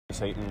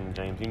Satan,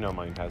 James, you know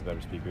mine has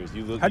better speakers.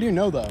 How do you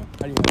know though?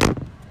 How do you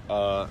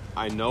know?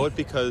 I know it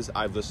because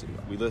I've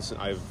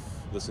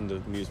listened to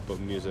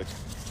music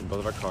in both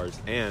of our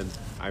cars, and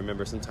I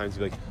remember sometimes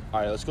you'd be like, all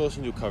right, let's go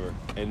listen to a cover,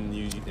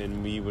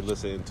 and we would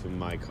listen to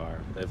my car.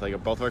 If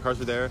like both of our cars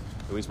were there,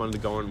 and we just wanted to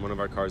go in one of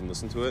our cars and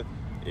listen to it,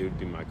 it would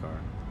be my car,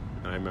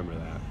 and I remember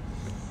that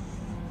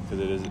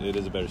because it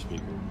is a better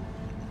speaker.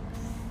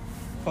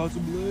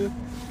 Possibly.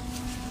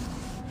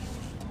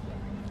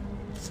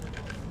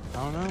 I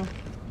don't know.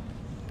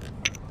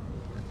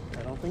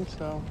 I don't think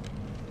so.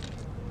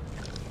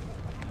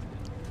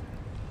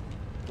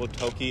 We'll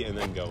Toki and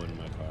then go in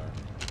my car.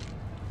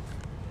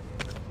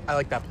 I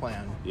like that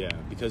plan. Yeah,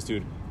 because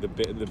dude, the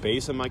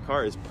bass of my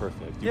car is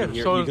perfect. Yeah,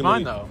 so is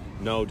mine though.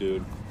 No,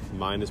 dude,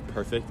 mine is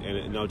perfect,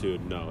 and no,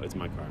 it's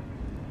my car.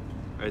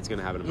 It's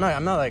gonna happen. No,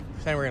 I'm not like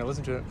saying we're gonna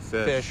listen to it.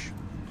 Fish.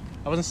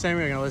 I wasn't saying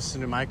we were gonna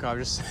listen to my car. I'm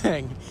just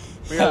saying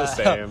we are the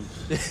same.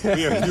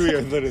 we are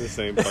literally the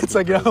same. It's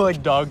like, you know,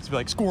 like dogs be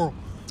like squirrel.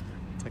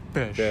 It's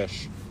like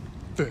fish.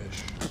 We're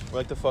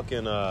like the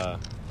fucking a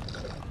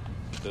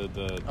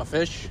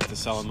fish. The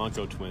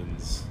Salamanca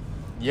twins.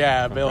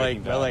 Yeah, but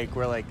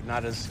we're like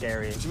not as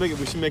scary.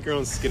 We should make our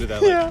own skit of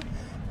that. Yeah,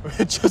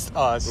 just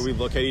us. Where we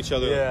look at each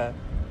other. Yeah,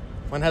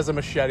 one has a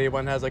machete,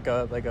 one has like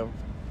a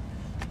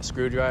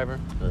screwdriver,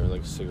 or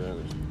like a cigarette.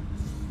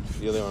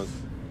 The other one's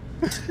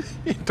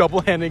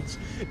double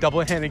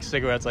handing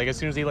cigarettes. Like as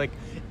soon as he like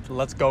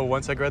lets go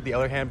one cigarette, the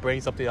other hand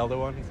brings up the other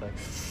one. He's like,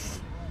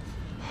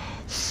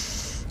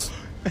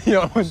 you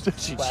know, one's just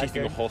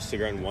cheeking a whole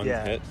cigarette in one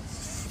hit.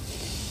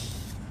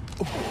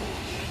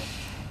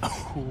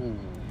 Ooh.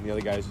 The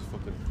other guy's just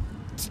fucking.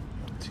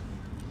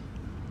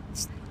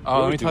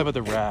 Oh, let me tell you about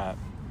the rat.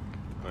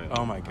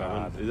 Oh my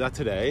god. Is that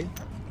today?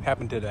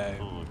 Happened today.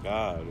 Oh my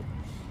god.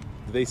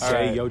 Did they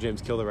say, right. Yo,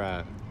 James, kill the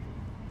rat?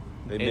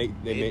 They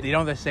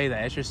don't say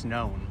that. It's just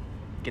known.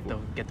 Get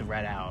the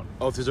rat out.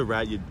 Oh, if there's a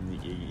rat, you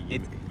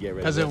get rid of it.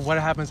 Because what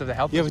happens if the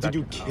health? Yeah, but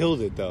you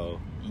killed it though.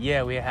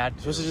 Yeah, we had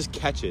to. You're supposed to just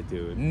catch it,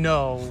 dude.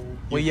 No.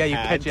 Well, yeah, you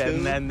catch it,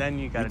 and then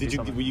you gotta do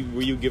something. Were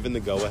you given the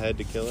go-ahead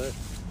to kill it?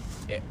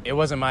 It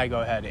wasn't my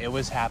go-ahead. It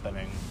was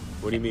happening.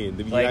 What do you mean?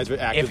 You guys were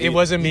actively. If it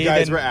wasn't me, you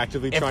guys were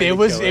actively trying to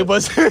kill it.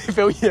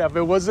 If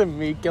it wasn't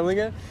me killing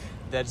it,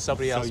 then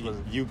somebody else was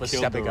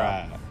stepping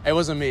up. It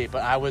wasn't me,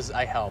 but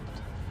I helped.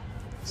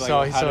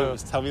 So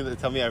tell me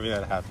everything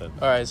that happened.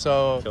 All right,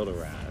 so killed a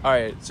rat. All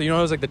right, so you know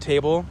it was like the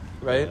table,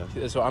 right?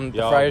 Yeah. So the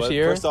fryer's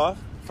here. First off,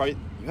 you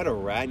had a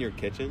rat in your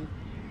kitchen.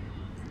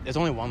 There's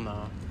only one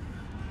though.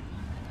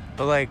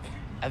 But like,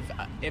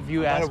 if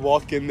you ask, I'd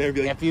walk in there and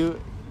be like,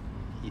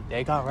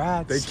 they got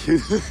rats.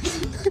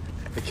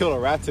 They killed a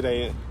rat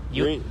today.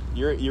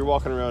 You're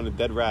walking around a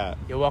dead rat.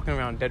 You're walking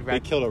around dead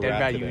rat. They killed a dead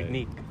rat today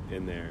unique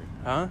in there.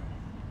 Huh?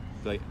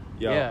 Like,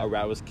 a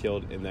rat was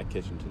killed in that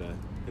kitchen today.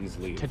 And just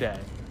leave. Today.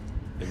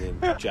 And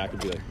then Jack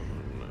would be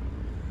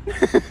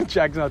like,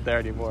 Jack's not there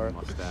anymore.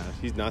 Mustache.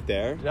 He's not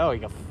there? No, he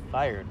got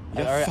fired.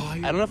 I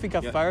don't know if he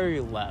got fired or he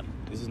left.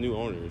 This is new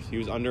owners. He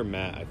was under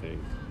Matt, I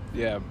think.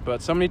 Yeah,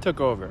 but somebody took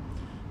over.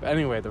 But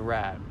anyway, the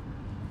rat.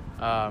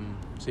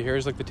 So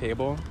here's like the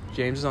table.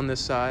 James is on this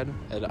side,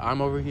 and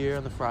I'm over here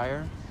on the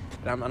fryer.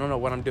 And I don't know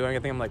what I'm doing. I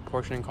think I'm like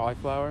portioning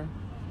cauliflower.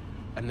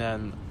 And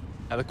then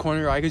at the corner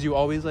of your eye, because you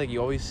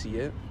always see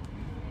it,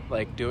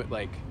 like do it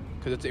like,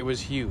 because it was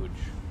huge.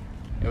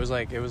 It was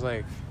like 2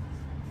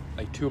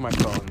 of my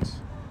phones.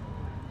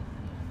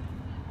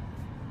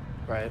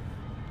 Right?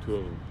 2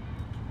 of them.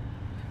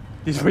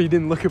 But you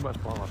didn't look at my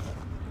phone.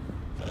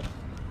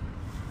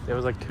 There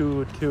was like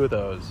two of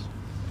those.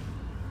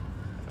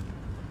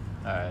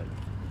 All right.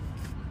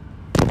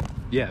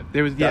 Yeah,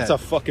 there was. That's a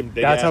fucking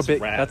big. That's how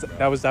big. Rat,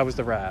 that was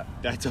the rat.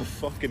 That's a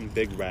fucking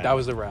big rat. That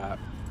was the rat.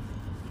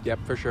 Yep,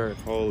 for sure.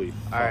 Holy.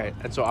 Fuck. All right,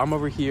 and so I'm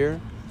over here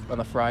on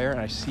the fryer, and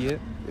I see it.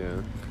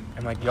 Yeah.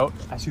 I'm like, yo,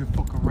 I see a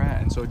fucking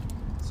rat, and so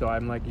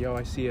I'm like, yo,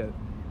 I see it,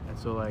 and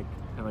so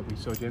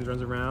James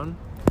runs around.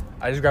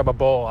 I just grab a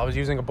bowl. I was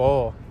using a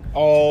bowl.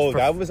 Oh,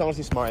 that was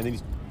honestly smart.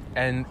 And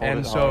then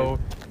and so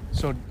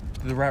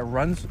the rat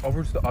runs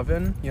over to the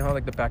oven. You know how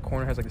like the back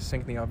corner has like a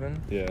sink in the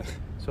oven? Yeah.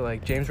 So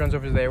like James runs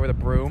over there with a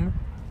broom,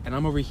 and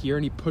I'm over here,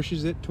 and he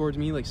pushes it towards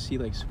me,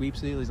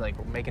 sweeps it. He's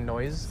like making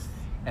noise,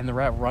 and the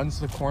rat runs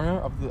to the corner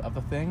of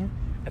the thing,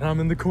 and I'm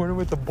in the corner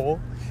with the bowl.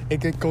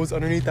 It goes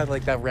underneath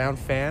that round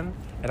fan,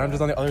 and I'm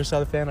just on the other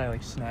side of the fan. I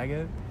like snag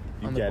it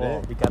on the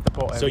bowl. We got the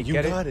bowl. So you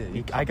got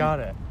it. I got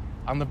it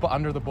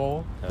under the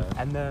bowl,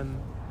 and then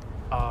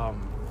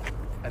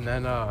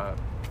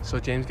so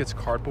James gets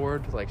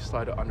cardboard to like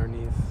slide it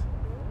underneath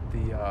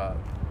the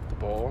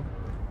bowl,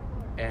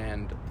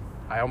 and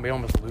we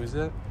almost lose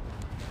it,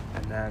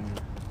 and then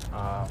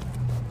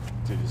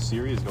dude,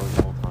 Siri is going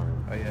the whole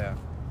time. Oh yeah.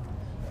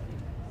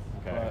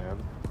 Okay.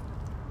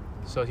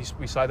 So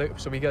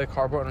we get a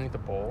cardboard underneath the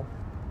bowl,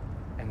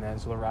 and then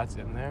so the rat's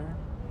in there.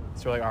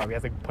 So we're like, all right, we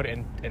have to put it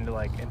into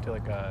a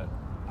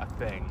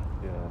thing.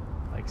 Yeah.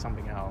 Like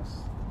something else.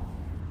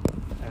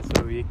 And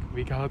so we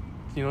got,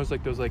 it's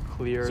like those like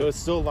clear. So it's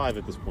still alive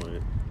at this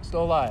point.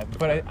 Still alive,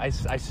 but I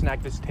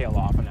snagged its tail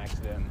off on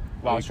accident.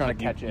 while I was trying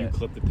to catch You it.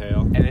 clipped the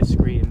tail. And it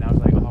screamed. I was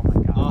like, oh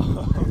my god.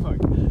 Oh my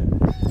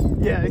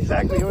god. Yeah,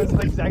 exactly. It was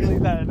exactly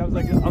that. And I was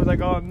like,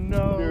 oh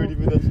no. Dude,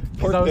 even the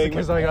poor thing.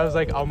 Because I was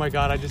like, oh my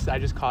god, I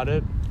just caught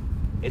it.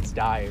 It's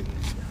dying.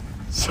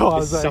 So I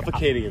It's was like,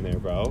 suffocating in there,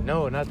 bro.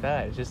 no, not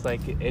that. It's just like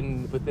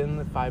within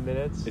the 5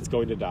 minutes, It's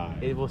going to die.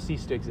 it will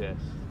cease to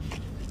exist.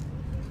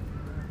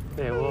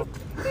 Yeah, well,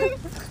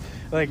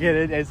 like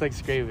it's like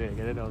screaming,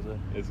 and it knows it.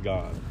 It's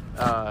gone.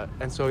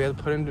 And so we had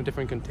to put it in a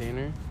different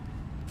container,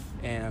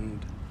 and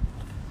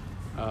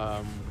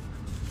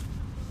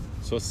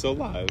So it's still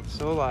alive.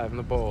 still alive in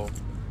the bowl.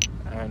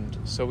 And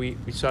so we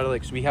started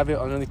like, so we have it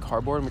underneath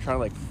cardboard, and we're trying to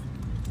like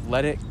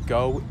let it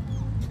go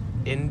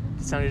in.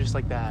 It sounded just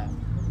like that.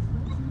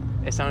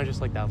 It sounded just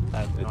like that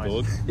It noise.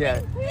 bulled?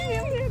 Yeah.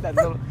 That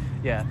little,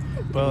 yeah.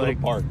 But Little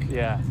like bark.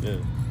 Yeah. Yeah.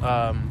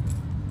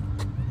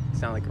 It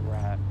sounded like a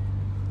rat.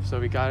 So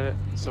we got it.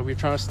 So we're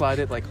trying to slide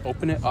it, like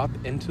open it up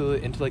into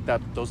like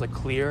those like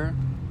clear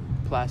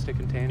plastic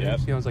containers. Yep.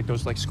 You know, it's like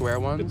those like square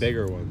ones. The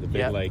bigger one. The big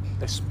Yep. like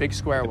This big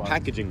square the one.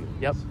 packaging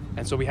ones. Yep.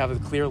 And so we have a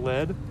clear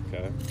lid.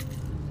 Okay.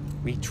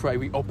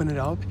 We open it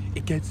up.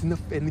 It gets in the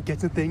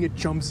thing. It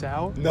jumps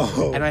out.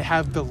 No. And I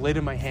have the lid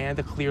in my hand,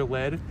 the clear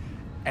lid,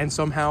 and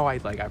somehow I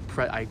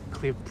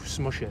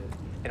smush it,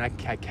 and I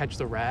catch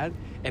the rat,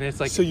 and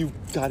it's like, So you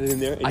got it in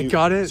there? And I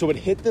got it. So it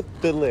hit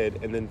the lid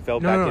and then fell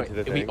no, back into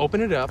the thing? we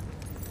open it up,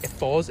 it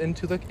falls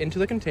into the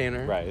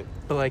container, Right.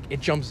 but like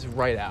it jumps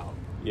right out,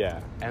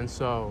 Yeah. and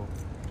so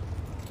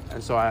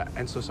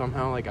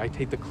somehow like I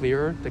take the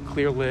clear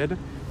lid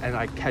and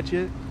I catch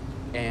it,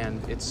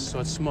 and it's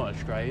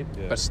smushed, right?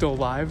 Yeah. But still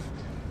alive,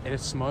 and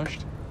it's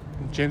smushed.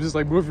 And James is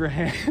like, move your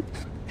hand,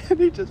 and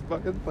he just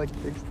fucking like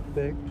takes the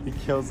thing. He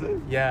kills it?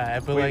 Yeah,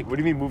 but Wait, like what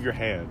do you mean move your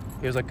hand?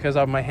 he was like, because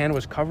my hand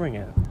was covering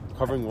it.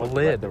 Covering The what?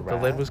 lid. The The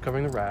rat? lid was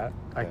covering the rat.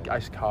 Okay. I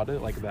caught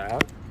it like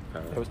that.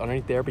 Okay. It was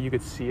underneath there, but you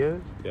could see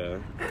it. Yeah.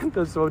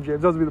 So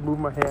James tells me to move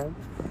my hand,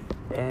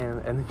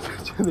 and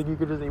then you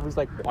could just, he was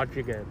like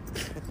watching it,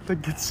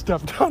 like get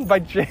stepped on by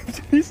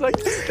James. He's like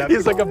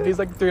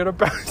 300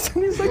 pounds,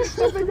 and he's like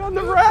stepping on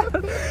the rat.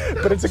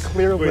 But it's a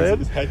clear Wait, is lid.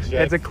 his head chef?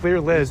 It's a clear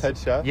lid. His head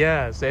chef?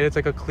 Yeah, so it's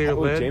like a clear Oh,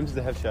 lid. James is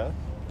the head chef?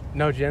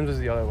 No, James is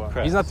the other one.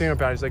 Chris. He's not 300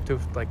 pounds.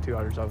 He's like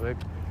 200 something.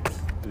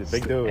 He's a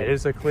big dude. It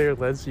is a clear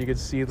lid, so you can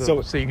see the.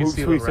 So you can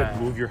see the he rat.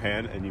 said move your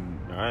hand and you,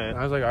 And alright.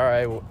 I was like, all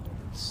right, well,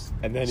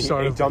 And then he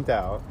sort of jumped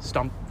out.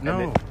 stump.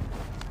 No,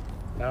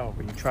 no.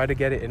 But you try to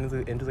get it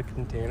into the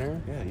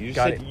container. Yeah, you just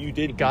got said it. you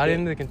did. Got you it did.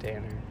 into the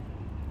container,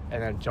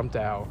 and then jumped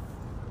out.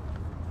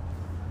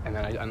 And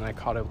then I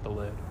caught it with the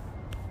lid.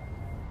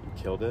 You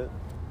killed it?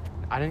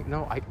 I didn't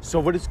know. So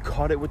what does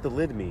caught it with the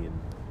lid mean?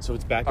 So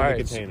it's back All in right.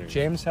 the container. So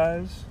James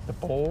has the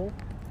bowl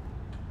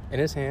in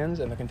his hands,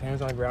 and the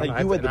container's on the ground. Like,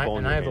 and you I had the bowl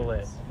in and I your have the lid.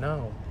 hands.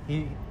 No,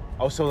 he.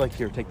 Oh, so like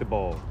here, take the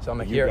bowl. So I'm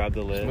like, you here, grab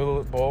the lid. just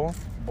move the bowl,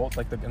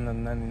 like and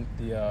then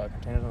the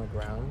container's on the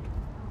ground,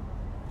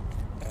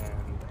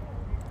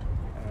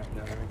 and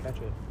then I catch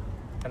it.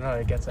 And then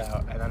it gets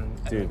out, and then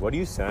Dude, what are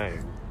you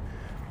saying?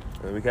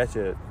 Let me catch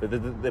it.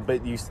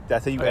 But you,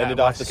 that's how you Oh, yeah, ended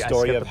well, off the I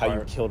story skipped of the how you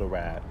part. killed a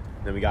rat.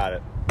 Then we got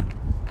it.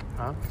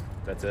 Huh?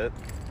 That's it?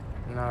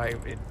 No,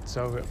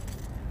 so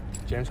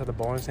James had the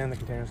bowl in his hand, the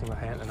container's in the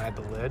hand, and I had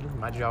the lid.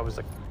 My job was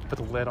like put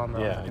the lid on the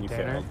Yeah, and you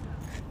container. failed.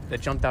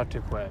 It jumped out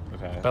too quick.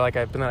 Okay. But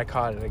then I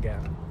caught it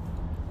again.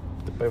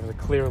 But it was a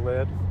clear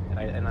lid,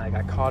 and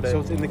I caught it. So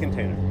it's in the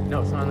container.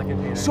 No, it's not in the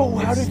container. So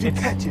how It's- did you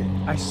it's- catch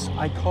it?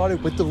 I caught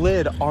it with the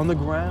lid on the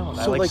ground.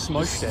 I like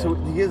smushed it. So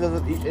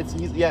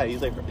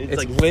he's like It's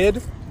like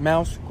lid,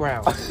 mouse,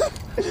 ground.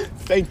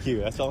 thank you.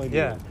 That's all I need.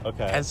 Yeah.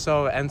 Okay. And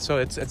so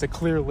it's a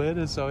clear lid,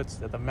 and so it's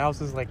the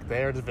mouse is like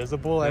there, it's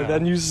visible, and Yeah.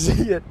 then you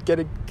see it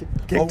getting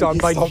kicked on he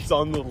by stomps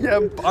on the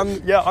lid.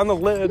 on the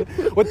lid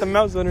with the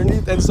mouse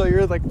underneath, and so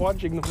you're like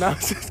watching the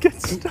mouse get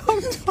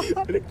stomped on.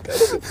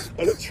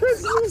 On a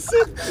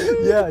translucent.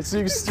 Yeah,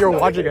 so you're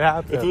watching it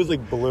happen. If it was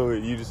like blue,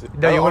 you just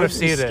no, you would have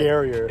honestly, seen it.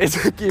 Scarier.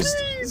 It's like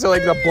so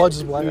like the blood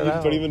just You blinded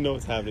out. don't even know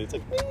what's happening. It's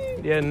like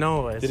Yeah,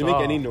 no. Did it make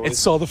any noise? It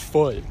saw the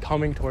foot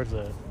coming towards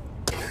it.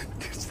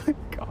 Just like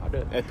got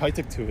it. it probably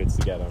took 2 hits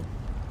to get him.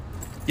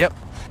 Yep,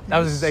 that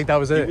was it.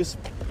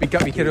 We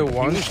hit it He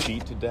once. was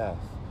beat to death.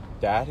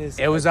 That is.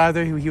 It was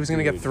either he was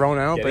gonna get Dude, thrown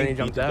out, but then he getting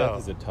jumped beat to death out.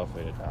 is a tough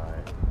way to die.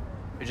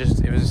 It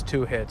was just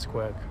 2 hits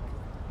quick.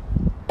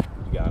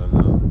 You got him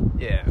though.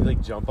 Yeah. You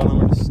like jump on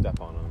him or just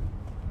step on him.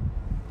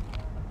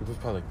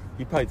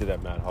 He probably did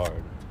that mad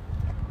hard.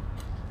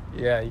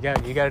 Yeah, you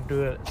got to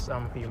do it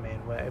some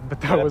humane way,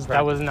 but Yeah, that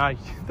was not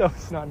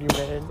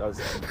humane. That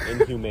was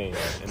inhumane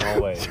in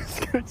all ways.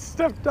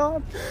 Stepped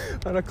on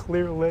a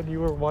clear lid. You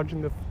were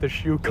watching the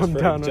shoe come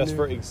down. Just on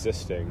for you.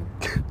 existing.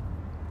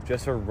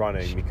 Just for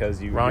running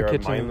because you're Wrong a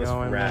kitchen mindless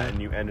going, rat man.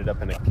 and you ended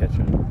up in a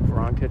kitchen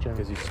Wrong kitchen.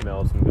 because you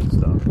smelled some good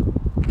stuff.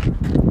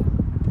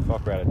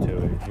 Fuck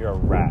Ratatouille. You're a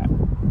rat.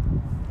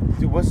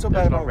 Dude, what's so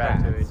There's bad no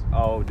about Ratatouille. rats?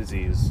 Oh,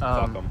 disease.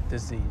 Fuck them.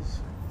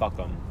 Disease. Fuck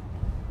them.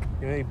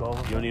 You know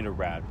Ebola? You don't need a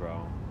rat,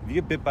 bro. If you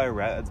get bit by a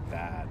rat, that's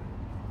bad.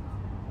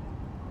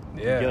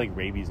 You get like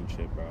rabies and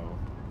shit, bro.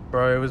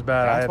 Bro, it was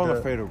bad. That's why I'm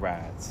afraid of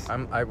rats. I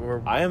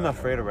am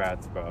afraid of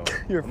rats, bro.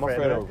 You're I'm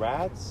afraid of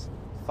rats,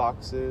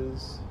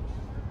 foxes.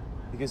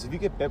 Because if you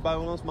get bit by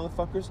one of those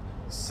motherfuckers,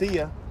 see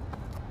ya.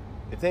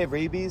 If they have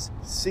rabies,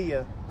 see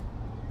ya.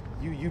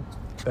 You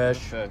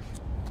Fish. And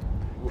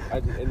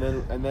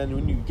then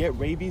when you get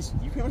rabies,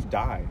 you pretty much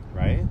die,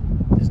 right?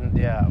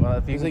 Yeah. Well,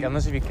 if you Like,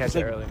 unless if you catch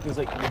it early.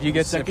 Like If you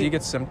get symptoms. if you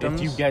get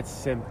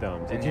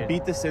symptoms, if you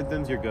beat the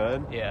symptoms, you're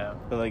good. Yeah.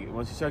 But like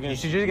once you start getting, You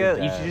should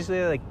just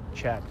get like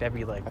checked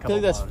every like. I Couple feel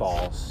like that's months.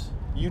 false.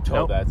 You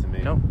told Nope. that to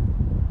me. Nope.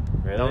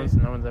 Really?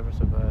 No one's ever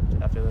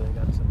survived after they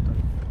got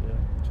symptoms.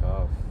 Yeah.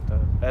 Tough.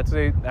 That's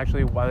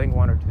actually I think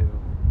 1 or 2,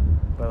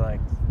 but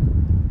like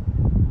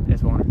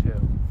it's 1 or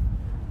 2.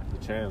 The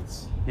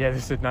chance. Yeah,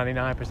 this is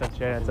 99%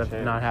 chance of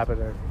Chance. not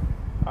happening.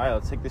 All right,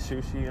 let's take the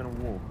sushi and a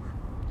walk.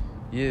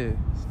 Yeah.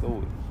 Let's do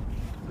it.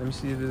 Let me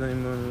see if there's any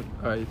more.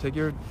 All right, you take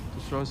your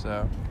straws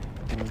out.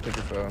 And you take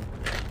your phone.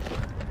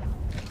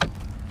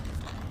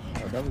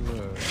 Oh, that was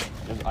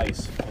There's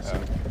ice.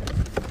 good.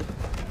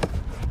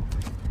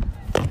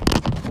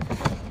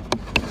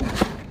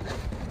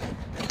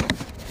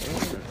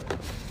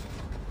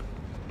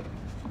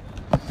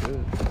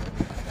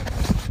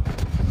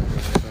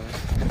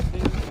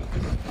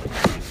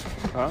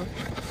 Huh?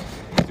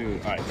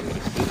 Dude, all right.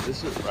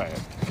 This is right.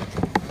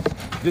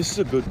 This is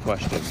a good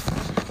question.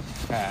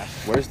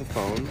 Where's the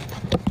phone?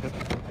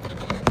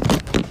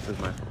 Where's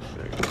my phone?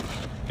 There you go.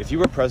 If you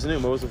were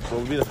president, what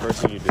would be the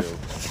first thing you do?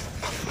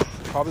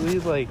 Probably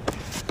like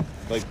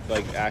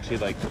Actually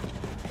what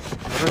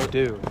would I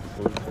do?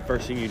 what would the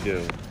first thing you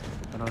do?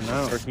 I don't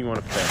know. First thing you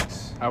want to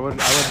fix. I don't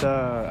First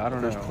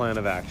know. plan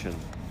of action.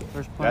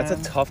 First plan. That's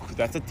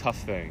a tough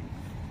thing.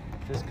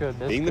 This good.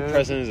 This Being good. the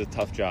president is a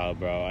tough job,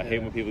 bro. I hate Yeah.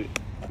 when people.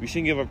 We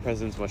shouldn't give our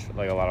presidents a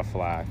lot of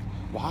flack.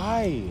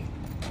 Why?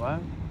 What?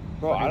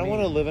 Bro, What do I you don't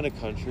want to mean? live in a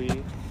country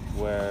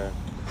where,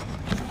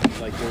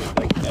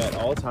 at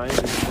all times,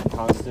 there's a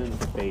constant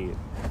debate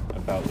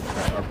about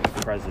our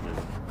president,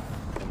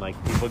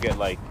 and people get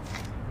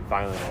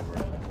violent over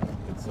it.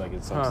 It's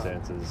in some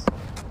stances.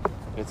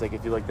 It's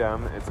if you like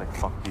them, it's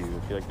fuck you.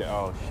 If you like them,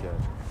 oh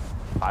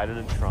shit. Biden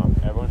and Trump,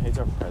 everyone hates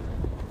our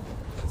president.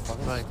 It's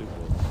fucking stupid.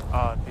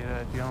 Oh,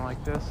 if you don't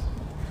like this,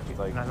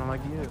 Like- I don't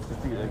like you.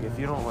 If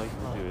you don't like,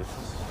 dude, it's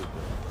just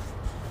stupid.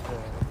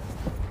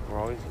 We're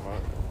always.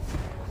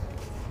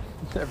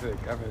 Everything.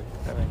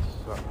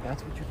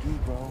 That's what you do,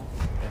 bro.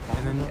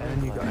 And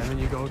then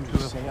you go to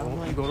say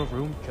I'm you go to a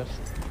room just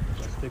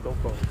to go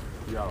vote.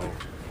 Yo,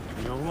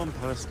 you know who I'm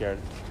kind of scared?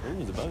 I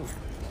need a boat.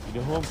 You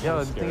know who I'm kind Yeah,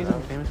 of the thing scared is,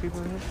 of? famous people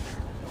in here.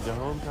 You know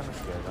who I'm kind of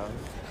scared of?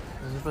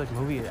 This is like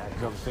movie You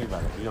actors. know, think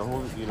about it. You know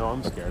who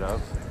I'm scared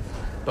of?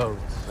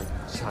 Boats.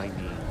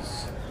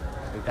 Chinese.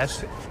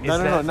 That's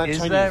No, not is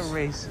Chinese. that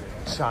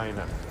racist?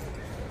 China.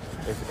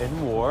 If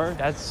in war,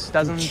 That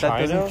doesn't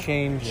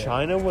change it.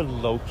 China would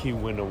low-key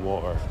win a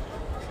war.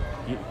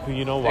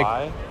 You know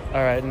why?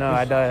 All right, no,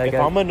 I don't. If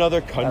I'm another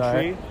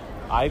country,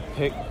 I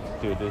pick.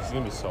 Dude, this is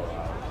gonna be so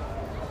loud.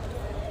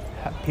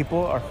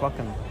 People are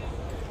fucking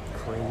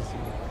crazy.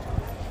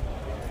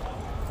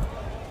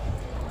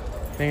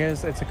 Thing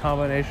is, it's a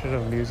combination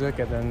of music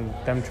and then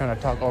them trying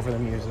to talk over the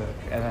music,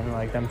 and then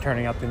them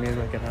turning up the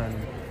music, and then I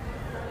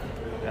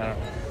don't know.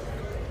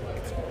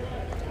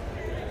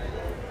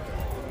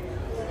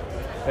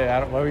 Hey,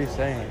 what were you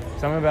saying?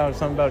 Something about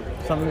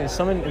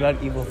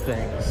evil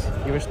things.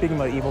 You were speaking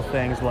about evil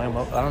things, William.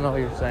 I don't know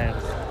what you're saying.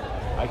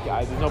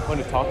 There's no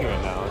point in talking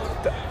right now.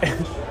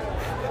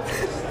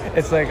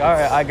 It's all right.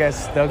 I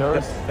guess they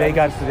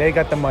got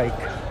the mic.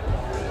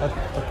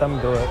 Let them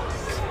do it.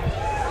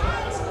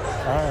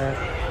 All right.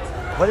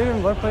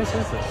 What place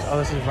is this? Oh,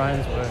 this is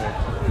Ryan's Wood.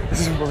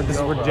 This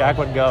is where Jack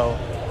would go.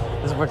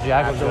 This is where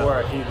Jack would After go.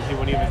 work, he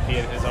wouldn't even be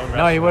at his own restaurant.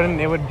 No, he wouldn't.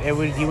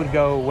 He would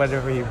go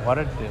whatever he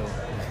wanted to do.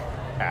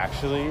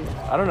 Actually,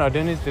 I don't know.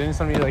 Didn't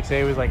somebody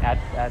say it was at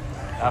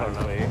I don't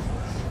know. I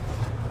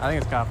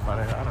think it's kind of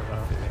funny. I don't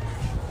know.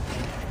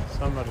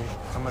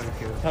 Somebody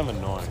cute. it's kind of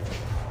annoying.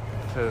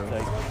 Too.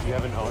 You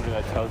have an owner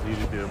that tells you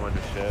to do a bunch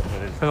of shit,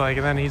 but it's And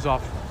then he's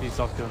off doing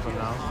something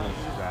else.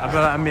 bad.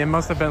 But I mean, it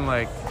must have been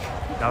nothing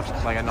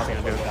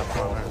to do with that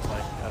part. Where it's I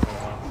don't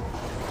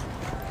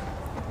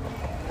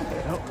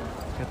know. Nope.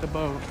 Get the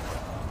boat.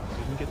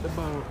 You can get the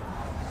boat.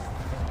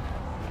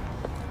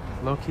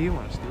 Low key, you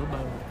want to steal a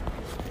boat.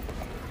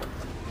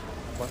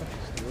 What if you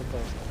steal a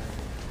boat?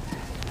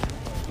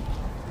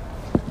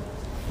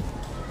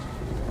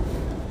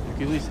 You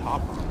can at least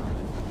hop on it.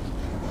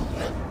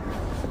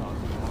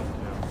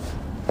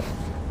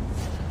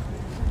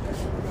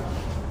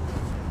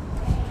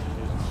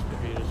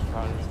 If you just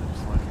try to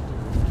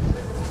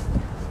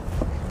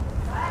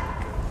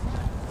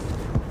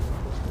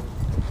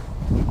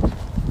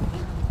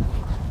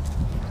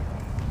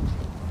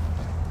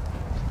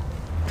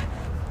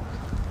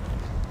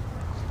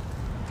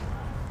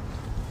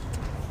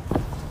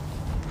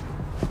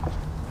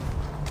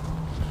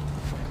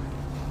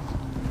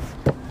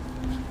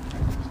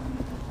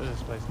Is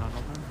this place not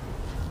open?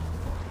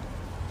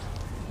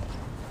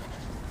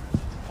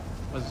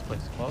 Was this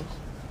place closed?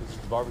 This is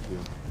barbecue.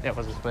 Yeah,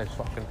 was this place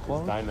fucking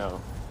closed? Dino's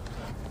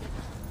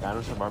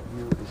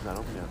barbecue is not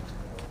open yet.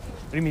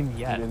 What do you mean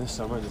yet? In the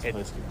summer, this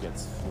place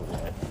gets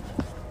lit.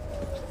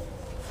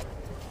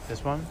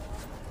 This one?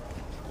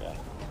 Yeah.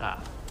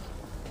 Ah.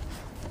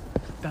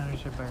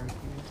 Dinosaur barbecue.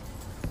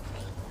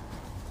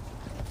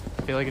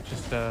 I feel like it's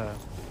just like,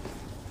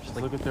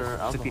 Look at their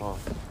alcohol.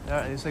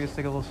 it's like a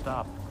little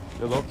stop.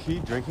 They're low key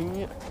drinking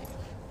it.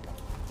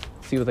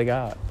 See what they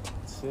got.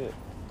 That's it.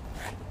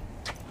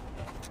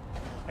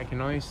 I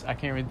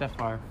can't read that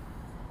far.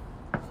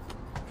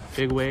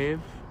 Big wave.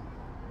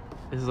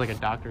 This is like a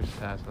doctor's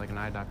test, like an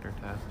eye doctor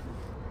test.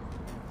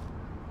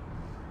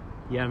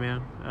 Yeah,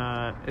 man.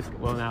 Now it's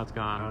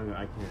gone.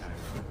 I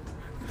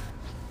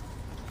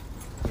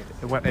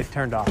can't. It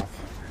turned off.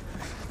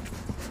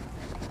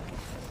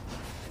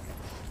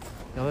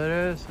 Oh,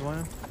 there it is.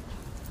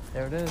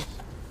 There it is.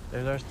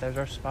 There's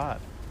our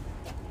spot.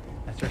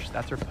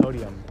 That's our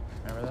podium.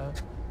 Remember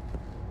that?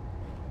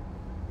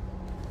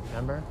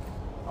 Remember?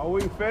 Are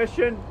we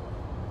fishing?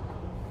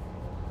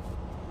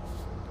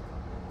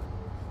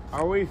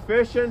 Are we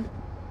fishing?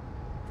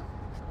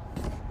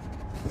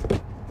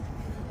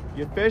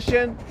 You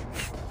fishing?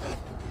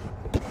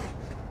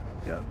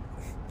 Yep.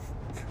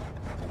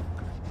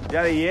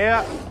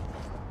 Yeah.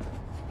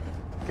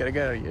 Gotta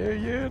go.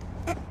 Yeah.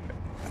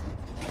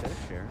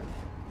 Sure.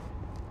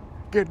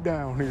 Get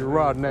down here,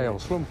 Rod Nail.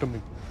 Swim to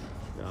me.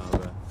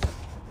 No,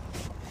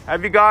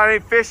 have you got any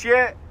fish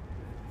yet?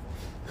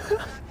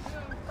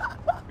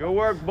 Good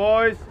work,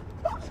 boys.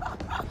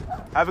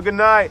 Have a good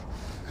night.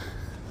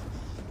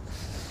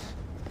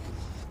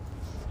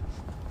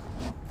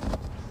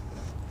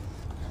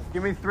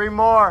 Give me 3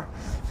 more.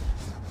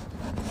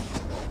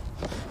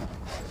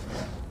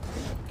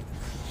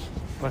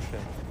 Question.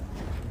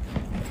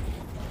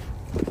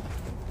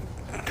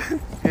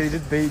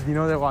 You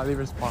know that why they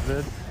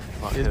responded?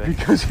 Is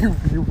because you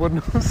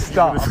wouldn't have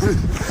stopped.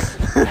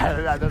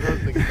 That doesn't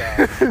think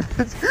that.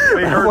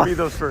 They heard me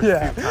those first 2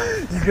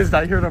 times. Because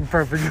I heard him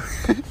perfectly.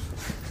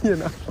 You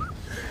know.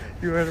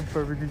 You heard him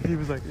perfectly. He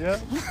was like, yeah.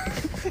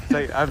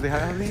 Like, how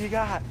many you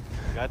got?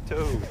 Got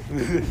 2.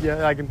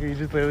 Yeah, I can. He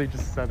just literally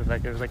just said it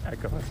like it was like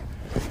echoing.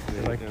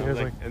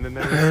 And then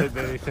they heard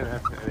everything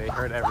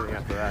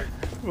after that.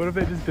 What if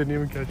they just didn't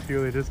even catch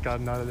you? They just got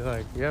another. They're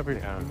like, yeah, we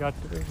got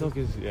to. No,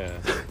 cause yeah.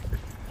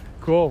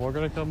 Cool. We're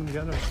gonna come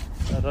together.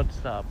 Don't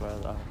stop.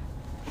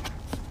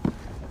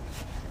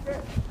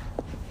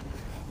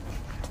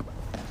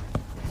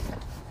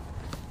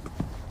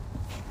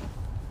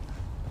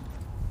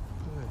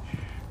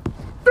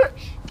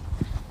 Fish.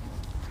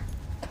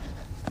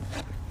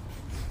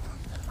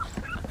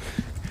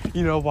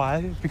 You know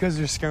why? Because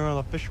you're scaring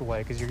all the fish away.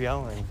 Because you're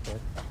yelling.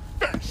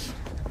 Fish.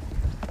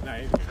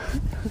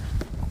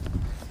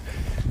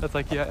 That's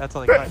like that's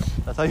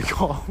how you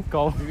call.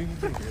 Maybe you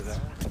can hear that.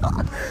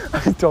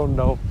 I don't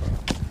know.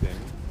 Yeah.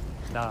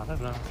 Nah, I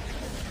don't know.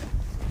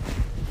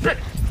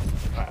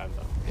 I don't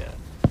know. Yeah.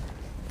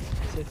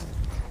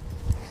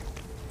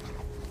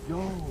 Yo.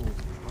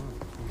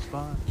 It's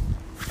fun.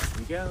 Here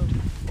we go.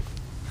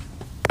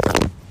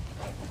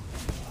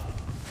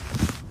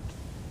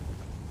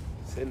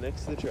 Sit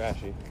next to the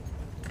trashy.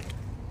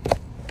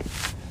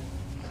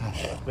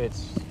 Wait,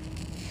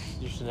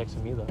 you're sitting next to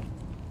me though.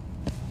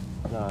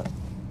 Not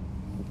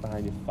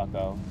behind you,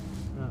 fucko.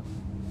 Oh.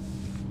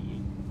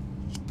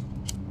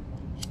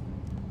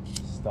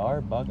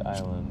 Starbug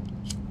Island.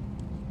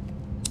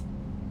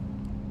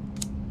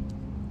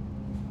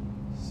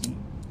 Sea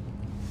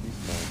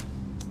smoke.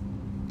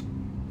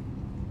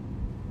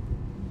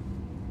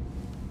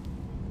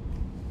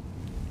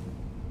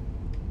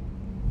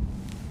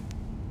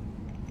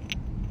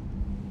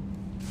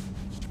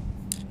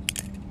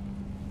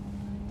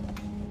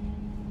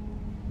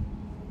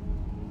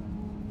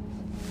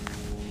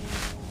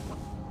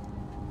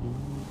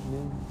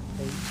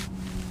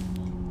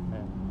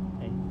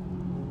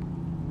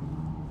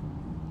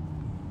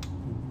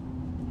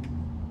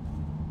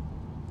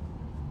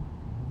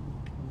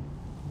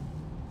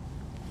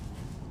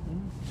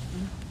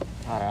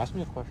 Alright, ask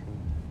me a question.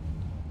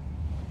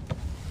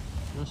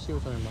 Let's see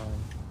what's on your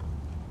mind.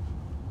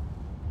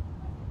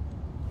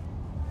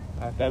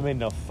 That made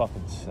no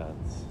fucking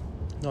sense.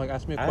 No, like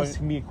ask me a question.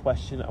 Ask me a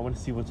question. I want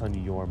to see what's on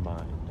your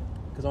mind.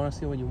 Because I want to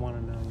see what you want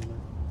to know.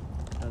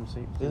 This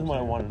isn't what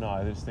I want to know.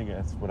 I just think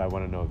that's what I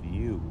want to know of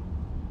you.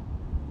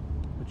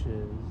 Which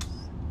is...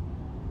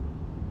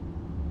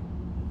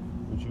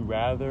 Would you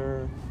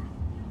rather...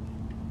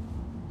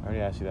 I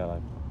already asked you that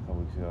like a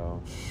couple weeks ago.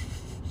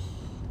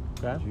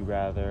 Okay. Would you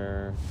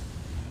rather...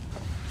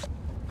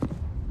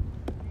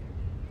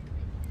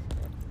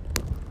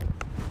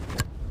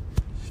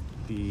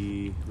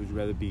 Would you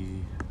rather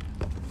be...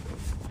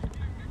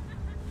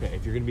 Okay,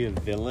 if you're going to be a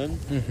villain,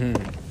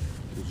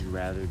 would you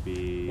rather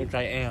be... Which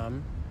I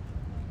am.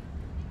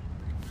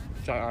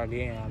 Which I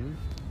already am.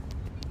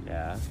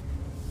 Yeah.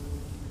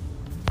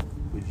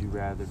 Would you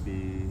rather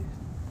be...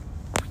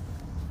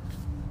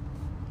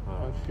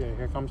 Oh shit,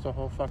 here comes the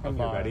whole fucking Okay,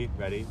 bar. ready?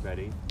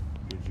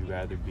 Would you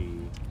rather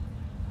be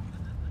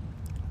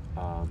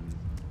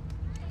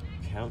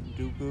Count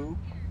Dooku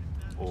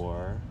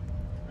or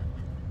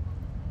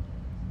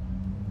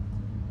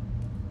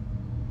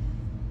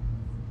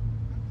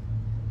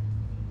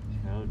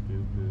Count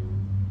Dooku.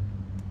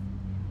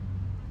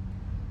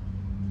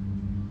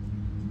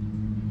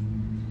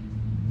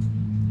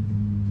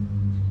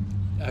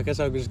 I guess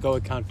I'll just go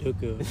with Count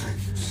Dooku.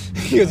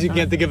 Because you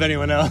can't think of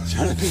anyone else.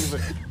 I'm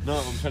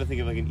trying to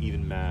think of like an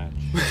even match.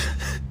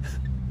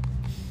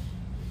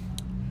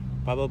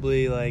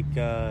 Probably like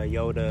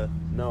Yoda.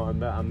 No, I'm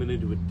gonna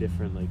do a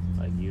different like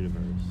universe.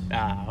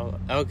 Ah,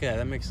 okay,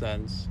 that makes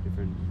sense.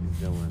 Different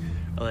villain.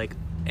 Like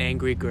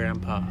Angry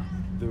Grandpa.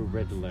 The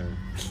Riddler.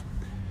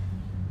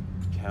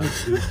 Count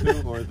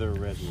Dooku or the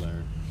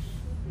Riddler?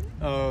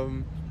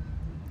 Count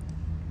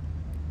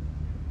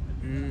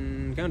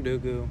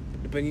Dooku.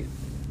 But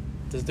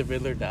does the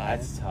Riddler die?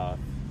 That's tough.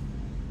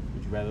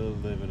 Would you rather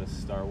live in a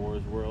Star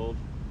Wars world?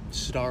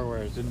 Star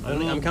Wars.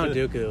 I'm Count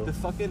Dooku. The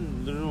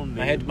fucking literal name.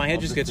 My head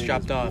of just the gets thing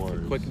chopped is off.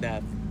 wars. Quick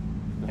death.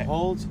 The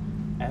holds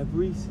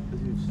every.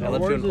 Star I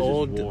live to Wars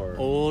an is just war.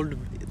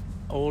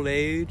 old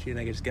age, and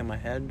I just get my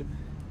head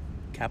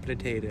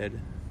decapitated.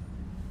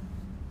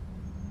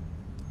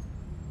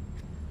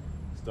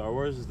 Star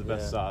Wars is the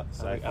best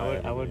sci-fi.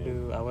 I would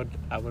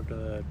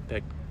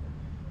pick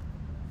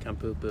Count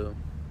Dooku.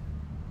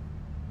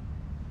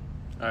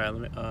 All right,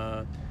 let me.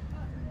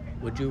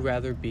 Would you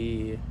rather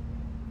be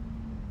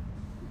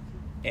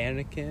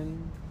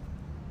Anakin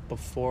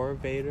before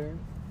Vader,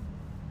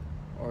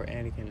 or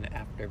Anakin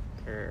after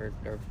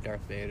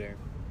Darth Vader?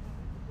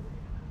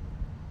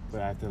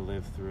 But I have to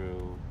live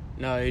through.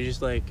 No,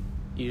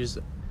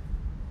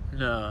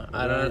 No,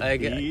 I don't. I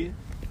get. You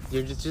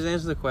just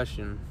answer the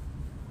question.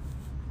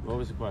 What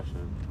was the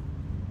question?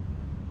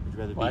 Would you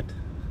rather What? be?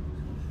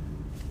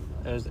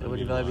 Would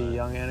you rather be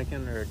young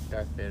Anakin or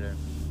Darth Vader?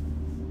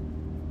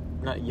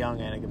 Not young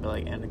Anakin, but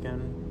like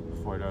Anakin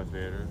Before Darth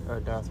Vader? or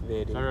Darth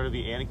Vader. So I'd rather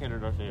be Anakin or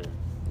Darth Vader?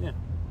 Yeah.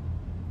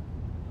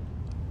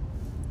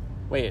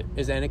 Wait,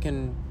 is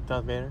Anakin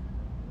Darth Vader?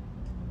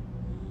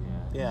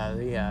 Yeah.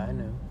 Yeah, I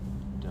know.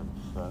 Dumb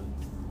fuck.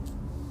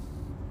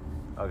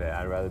 Okay,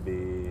 I'd rather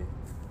be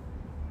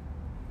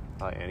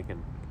probably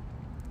Anakin.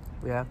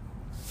 Yeah.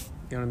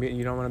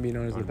 You don't want to be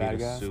known as the bad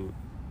guy. Suit.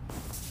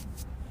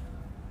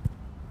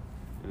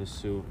 In a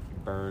suit,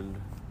 burned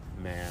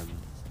man.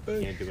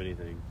 Can't do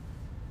anything.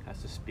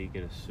 Has to speak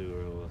in a suit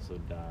or will also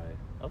die.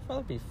 I'll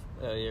probably be.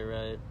 Oh, you're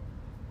right.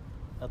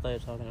 I thought you were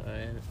talking about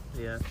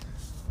yeah.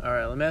 All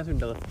right, let me ask you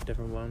a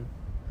different one.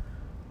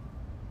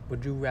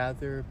 Would you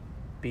rather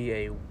be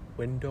a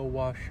window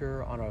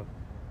washer on a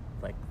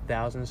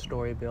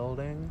 1,000-story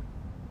building,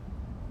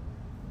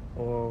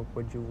 or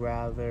would you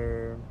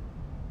rather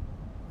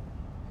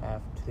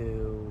have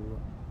to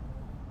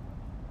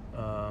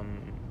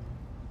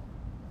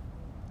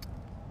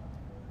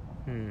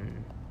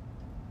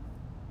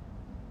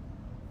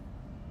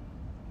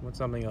what's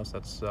something else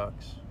that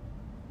sucks?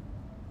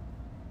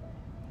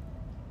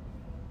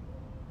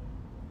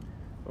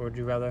 Or would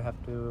you rather have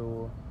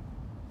to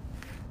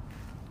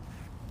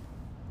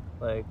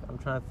I'm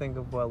trying to think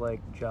of what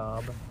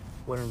job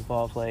would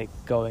involve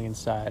going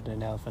inside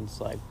an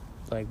elephant's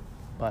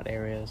butt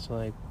area.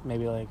 So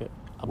maybe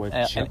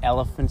an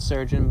elephant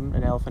surgeon,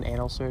 an elephant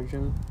anal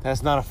surgeon.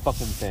 That's not a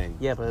fucking thing.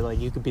 Yeah, but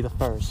you could be the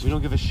first. We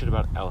don't give a shit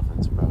about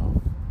elephants,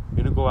 bro. We're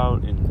gonna go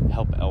out and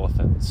help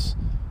elephants.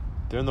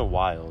 They're in the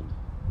wild.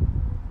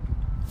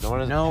 No one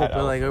has a pet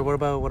elephant.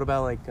 what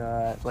about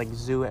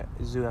zoo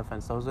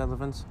elephants? Those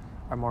elephants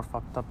are more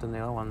fucked up than the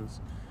other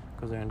ones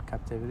because they're in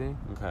captivity.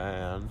 Okay,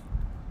 and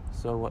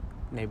so what?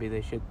 Maybe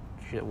they should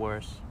shit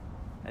worse,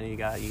 and you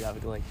got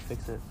to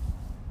fix it.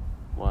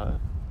 What?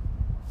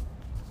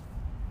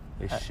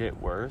 They shit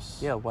worse?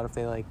 Yeah. What if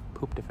they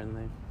poop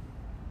differently?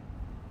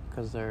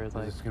 Because they're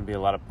there's gonna be a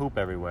lot of poop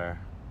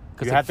everywhere.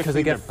 Because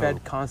they get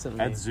fed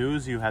constantly. At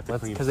zoos, you have to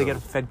clean poop. Because they get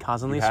fed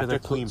constantly, so they're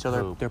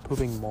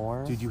pooping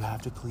more. Dude, you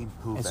have to clean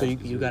poop. And so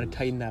you got to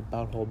tighten that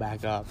butthole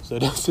back up, so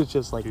it doesn't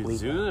just Dude, leak.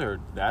 Zoos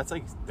that's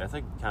kind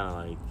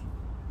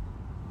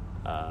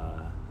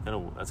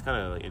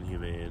of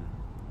inhumane.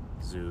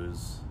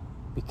 Zoos.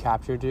 We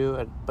captured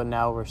you, but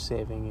now we're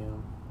saving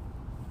you.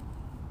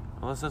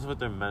 Unless that's what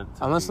they're meant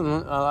to Unless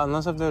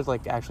if they're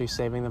actually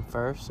saving them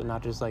first and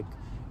not just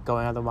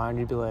going out the wild,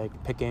 you'd be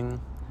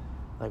picking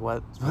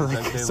what they some live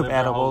animals.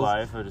 Their whole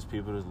life or just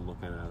people just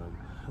looking at them.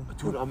 But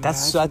dude,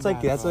 that's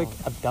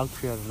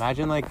abduction.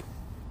 Imagine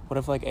what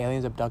if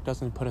aliens abduct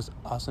us and put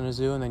us in a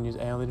zoo and then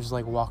aliens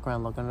just walk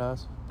around looking at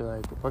us, be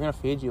we're gonna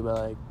feed you,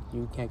 but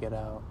you can't get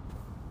out.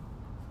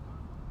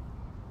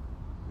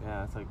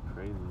 Yeah, that's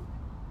crazy.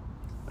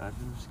 Imagine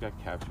you just got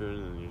captured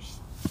and then you're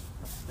just...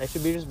 They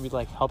should be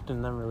helped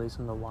and then released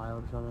in the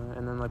wild or something,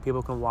 and then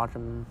people can watch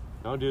them.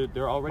 No, dude,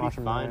 they're already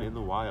fine in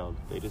the wild.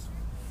 We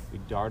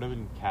dart them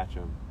and catch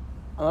them.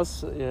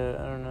 Unless, yeah,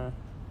 I don't know.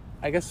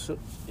 I guess,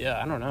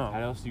 yeah, I don't know. How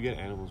else do you get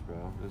animals,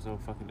 bro? There's no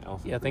fucking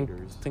elephant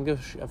breeders. Think of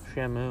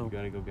Shamu. You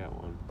gotta go get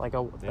one.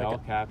 They all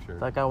capture.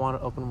 I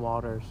want open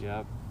waters.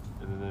 Yep.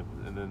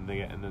 And then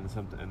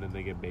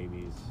they get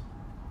babies.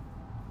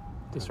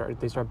 They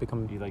start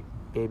becoming baby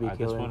killers.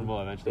 This one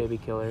will eventually baby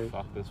killers.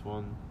 Fuck this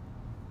one.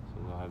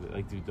 They'll have it.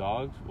 Like, do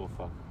dogs? Well,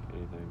 fuck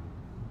anything.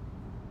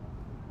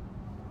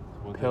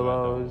 One thing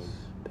about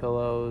Pillows,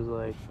 dogs,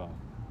 like fuck.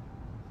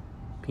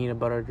 peanut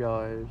butter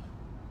jars,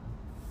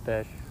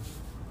 fish.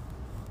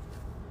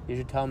 You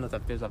should tell them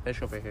that there's a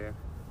fish over here.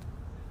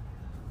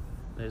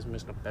 They just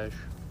missed a fish.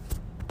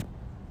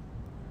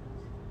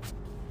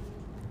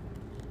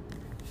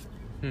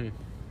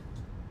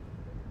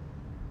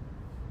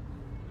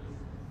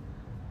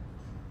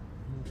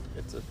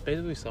 It's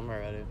basically summer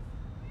already. If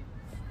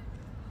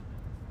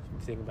you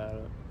think about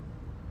it.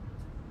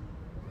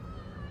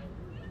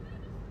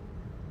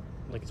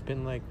 Like, it's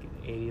been like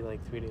 80,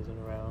 like 3 days in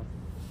a row.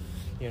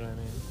 You know what I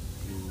mean?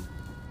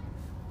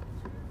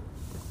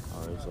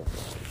 Oh, there's so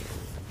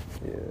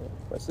Yeah.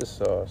 What's this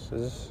sauce?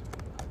 Is this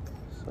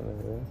something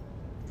good?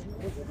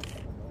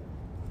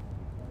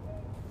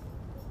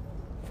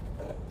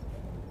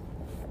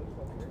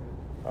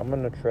 I'm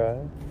gonna try.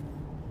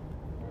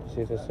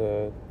 See if this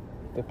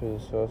dip of the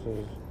sauce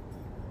is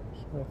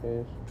my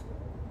face.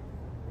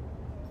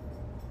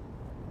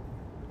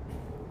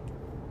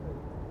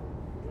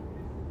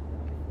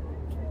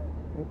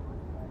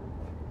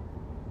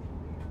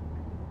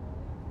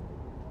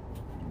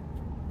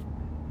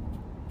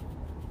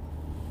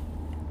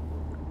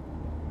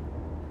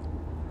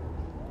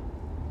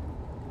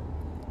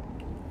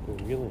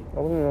 He's reeling. I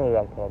wouldn't know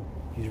that club.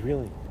 He's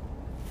reeling.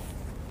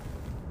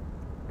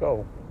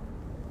 Go.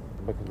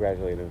 But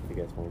congratulate him if he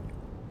gets one.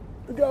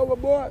 Good job, my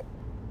boy.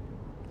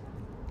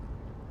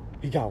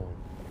 He got one.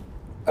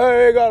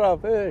 Hey, you got a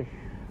fish.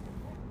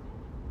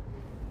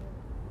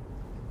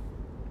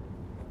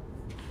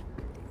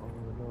 Oh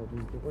no,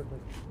 dude, they were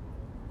like,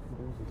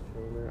 there's this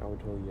chilling there. I would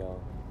totally yell.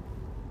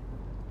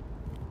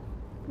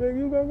 Baby,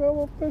 you got a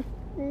fish.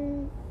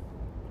 And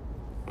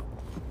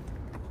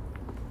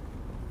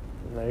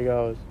there he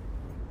goes.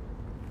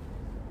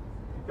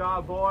 Good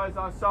job, boys.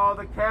 I saw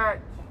the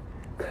catch.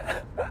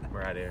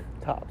 We're out of here.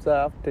 Tops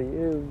off to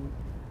you.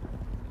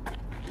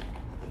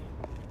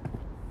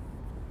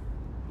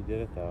 He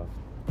did it though.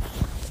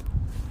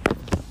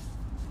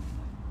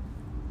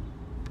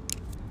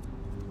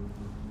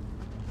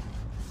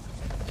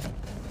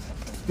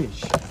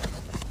 Fish.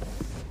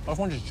 What if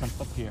one just jumped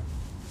up here?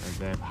 And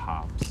they have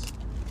hops.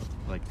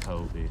 Like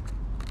Kobe.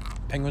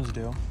 Penguins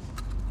do.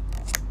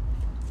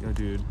 Yo,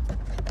 dude.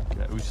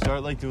 We should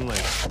start like doing like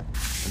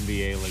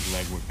NBA like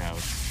leg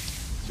workouts.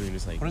 So we can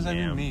just like. What does that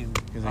even mean?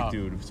 Because like,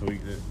 dude, so we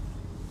could.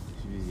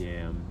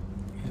 Yam.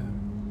 Yeah.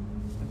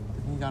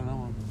 You gotta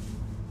know him.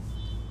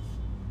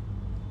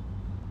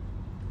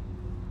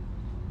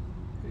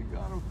 You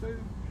got a fish.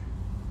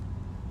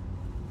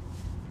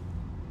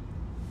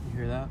 You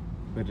hear that?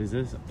 But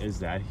is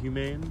that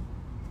humane?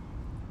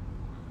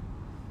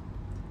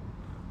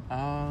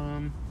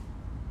 I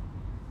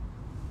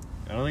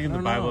don't think in the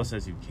Bible it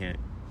says you can't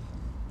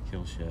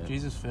kill shit.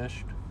 Jesus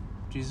fished.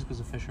 Jesus was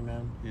a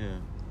fisherman. Yeah.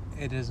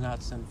 It is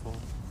not sinful.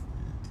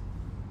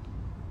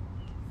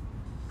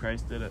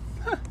 Christ did it.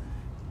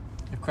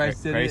 If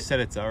Christ did Christ said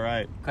it's all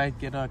right. God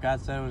said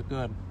it was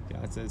good.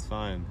 God said it's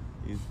fine.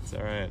 It's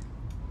all right.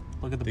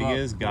 Look at the Thing book.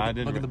 is, God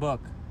didn't. Look at the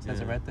book. It says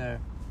it Yeah. right there.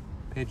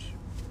 Page,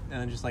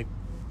 and then just like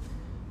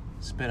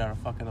spit out a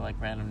fucking like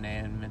random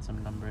name and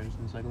some numbers,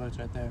 and it's like, look, it's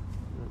right there.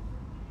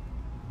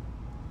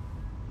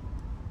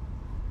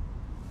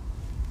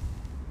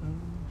 Oh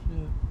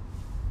shit.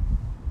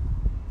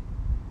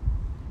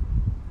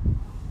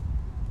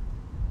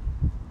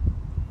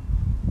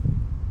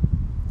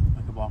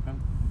 I could walk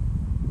him.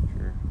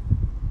 Sure.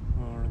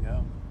 Where do we want to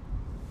go?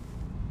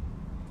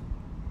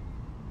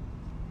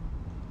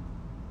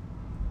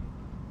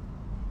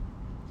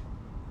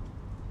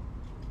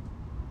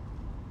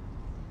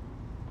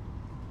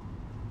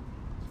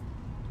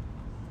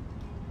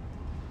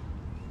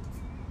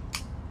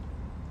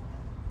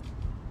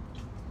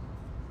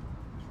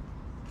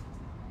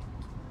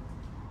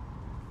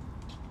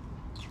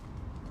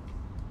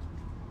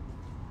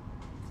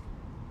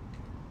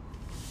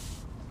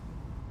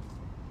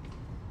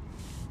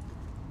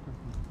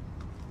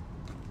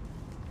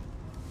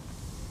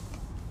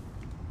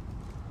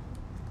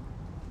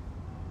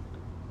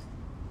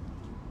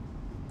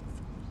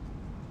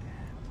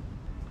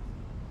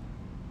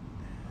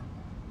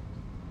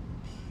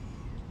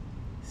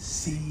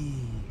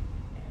 NPC.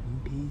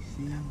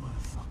 That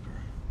motherfucker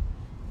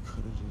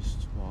could have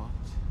just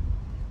walked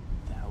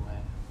That way.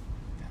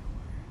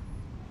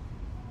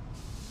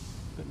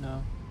 But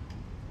no.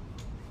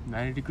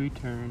 90-degree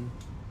turn.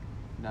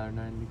 Another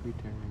 90-degree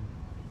turn.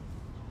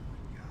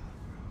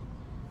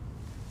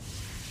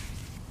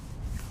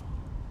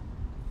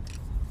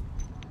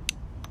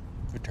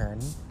 Return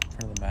in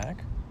front of the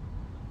Mac.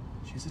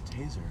 She's a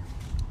taser.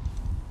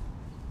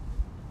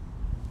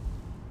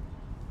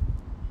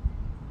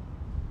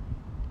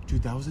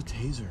 Dude, that was a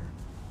taser.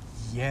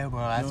 Yeah, bro,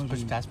 that's, No,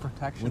 dude. that's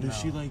protection. What if though.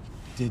 she like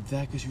did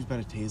that because she was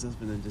about to tase us,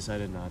 but then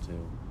decided not to?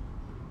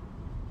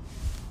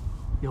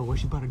 Yo,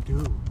 what's she about to do?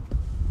 Her.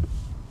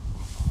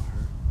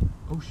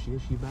 Oh shit,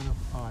 she about to.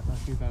 Oh, I thought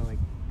she was about to like.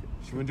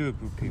 She went to a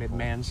group Commit people.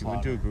 She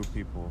went to manslaughter. a group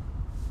people.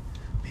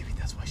 Maybe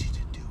that's why she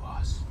didn't do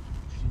us.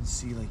 She didn't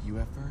see like you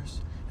at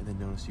first, and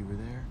then noticed you were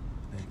there,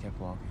 and then kept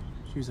walking.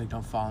 She was like,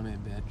 "Don't follow me,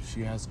 bitch."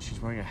 She's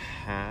wearing a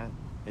hat,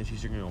 and she's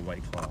drinking a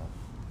White Claw.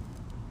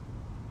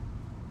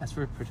 That's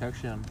for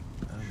protection,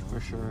 I don't know, for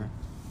sure.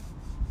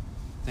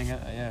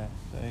 Yeah,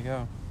 there you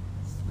go.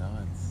 It's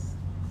nuts.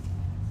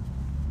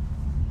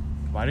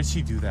 Why did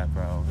she do that,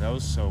 bro? That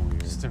was so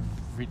weird. Just to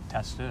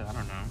retest it. I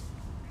don't know.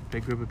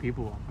 Big group of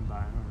people walking by.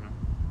 I don't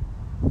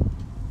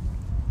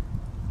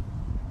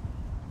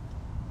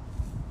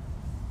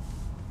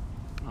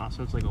know.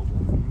 So it's like a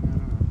warning. I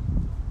don't know.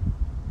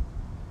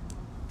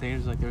 I think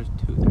it's like there's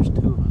two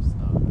of us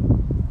though,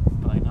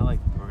 but like not like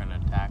we're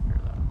gonna attack her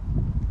though.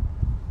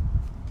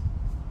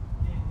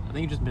 I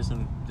think you just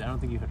missing. I don't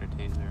think you heard a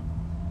taser.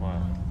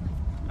 What?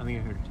 I think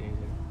you heard a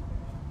taser.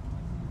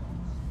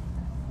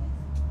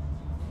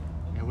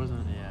 It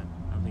wasn't. Yeah.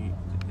 I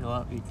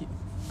don't think you keep.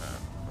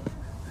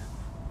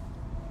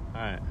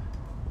 All right.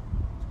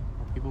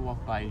 When people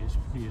walk by, you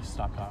just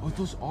stop talking. Oh,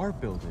 those are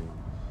buildings.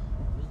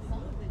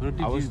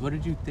 What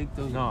did you think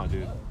those? No,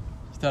 dude. You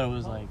thought it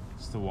was like.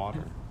 It's the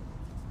water.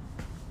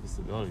 It's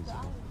the buildings.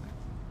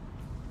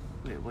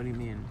 Wait, what do you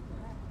mean?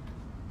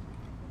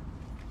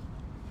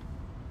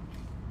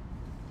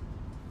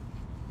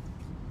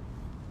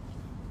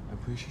 I'm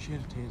pretty sure she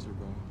had a taser,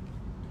 bro.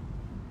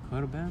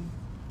 Could have been.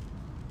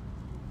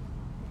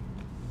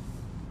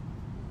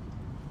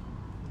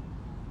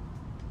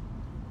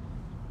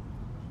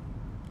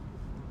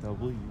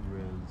 W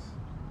Res.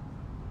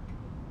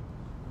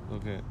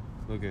 Look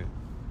at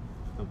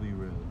W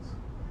Res.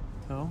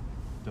 Who?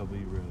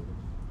 W Res.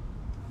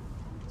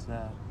 What's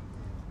that?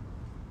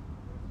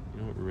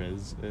 You know what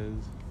Res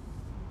is?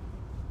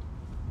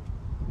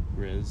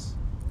 Res.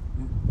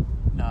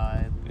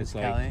 No, It's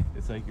like Kelly.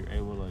 it's like you're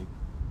able to like.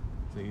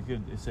 So you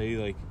could say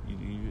like you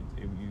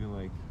can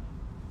like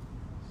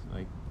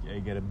yeah,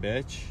 you get a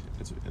bitch.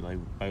 It's like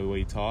by the way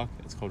you talk.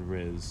 It's called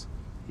Riz.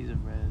 He's a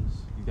Riz.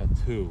 You got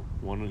two,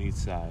 one on each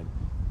side.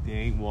 They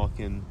ain't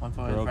walking. One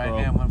for girl, his right girl.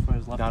 hand, one for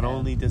his left Not hand.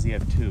 only does he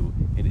have two,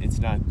 and it's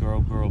not girl,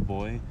 girl,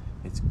 boy.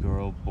 It's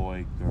girl,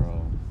 boy,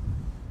 girl.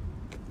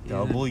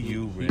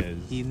 W Riz.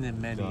 He's in the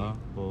many.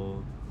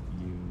 W.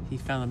 He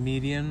found a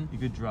median. You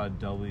could draw a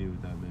W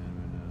with that man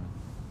right now.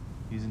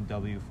 He's in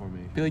W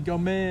formation. Be like, yo,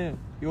 man,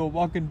 you're a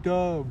walking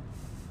dub.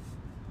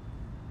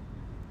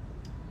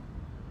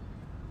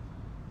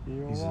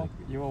 He's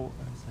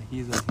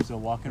a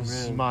walking This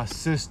is Riz. my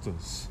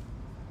sisters.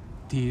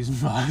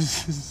 These my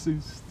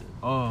sisters.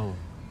 Oh,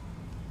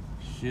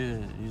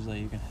 Shit. He's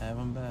like, you can have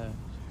them back.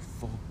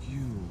 fuck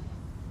you.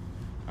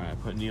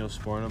 Alright, put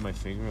Neosporin on my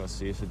finger. Let's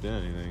see if it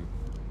did anything.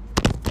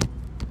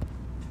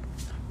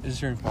 Is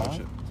this your Oh, phone?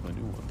 shit. It's my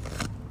new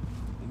one.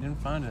 You didn't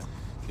find it.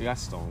 It got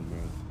stolen, bro.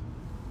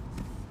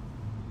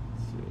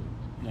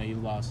 No, you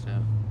lost it.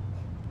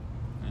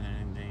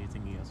 And then you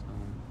think you got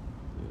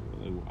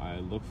something. I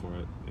looked for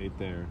it. It ain't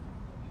there.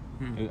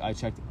 I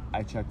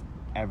Hmm. checked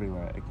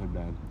everywhere it could have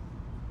been.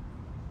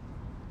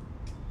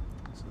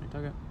 So you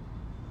took it.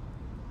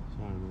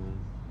 Sorry, man.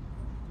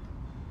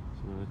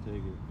 So I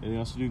take it. And they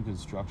also doing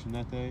construction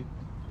that day.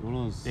 One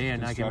of those. Yeah,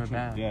 not giving it construction-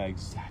 back. Yeah,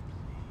 exactly.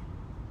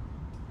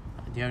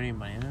 Do you have any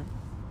money in it?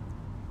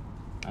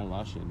 I had a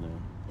lot of shit in there.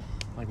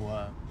 Like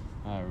what?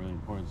 Really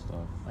important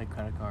stuff. Like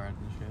credit cards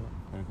and shit.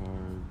 Credit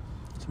card.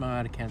 Tomorrow I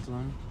had to cancel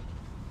them.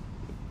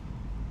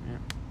 Yeah.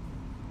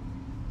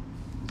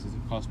 Does it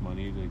cost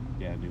money to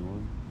get a new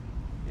one?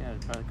 Yeah,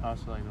 it probably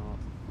costs like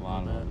a A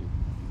lot of bit. money.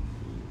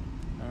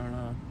 I don't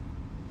know.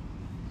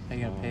 How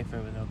you gonna pay for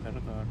it with no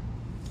credit card?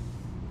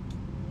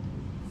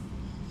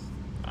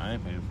 I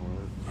ain't paying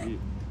for it.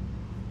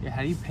 Yeah,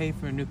 how do you pay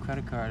for a new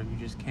credit card if you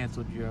just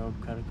canceled your old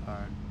credit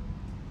card?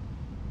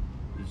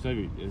 You still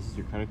have this is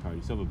your credit card.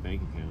 You still have a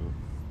bank account.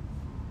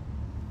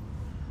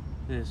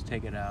 They just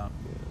take it out.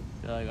 Yeah.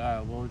 They're like,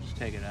 alright, we'll just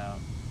take it out.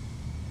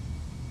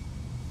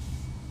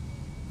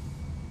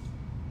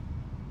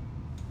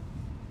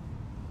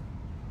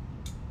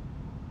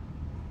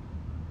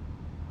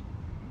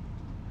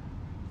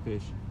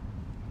 Fish.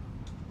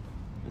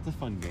 It's a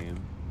fun game.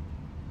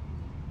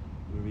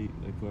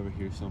 Whoever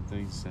hears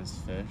something says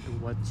fish.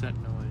 What's that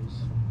noise?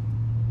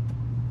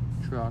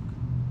 Truck.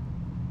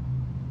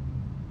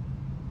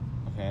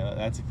 Okay,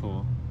 that's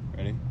cool.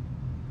 Ready?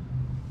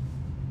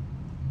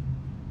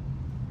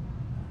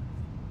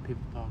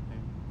 People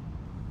talking.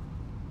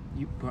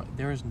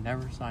 There is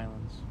never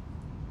silence.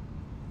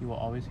 You will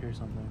always hear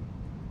something.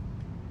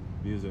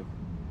 Music.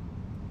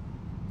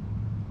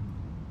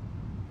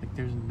 Like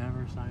there's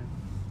never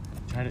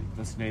silence.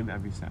 Let's name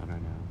every sound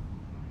right now.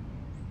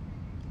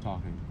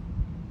 Talking.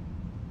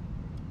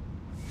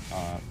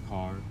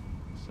 Car.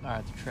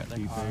 Alright, the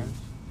Beeping. cars.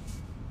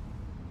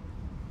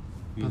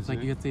 But it's like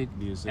you get the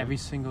Music. every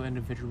single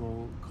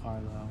individual car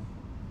though.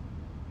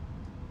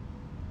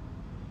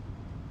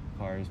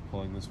 Cars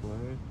pulling this way.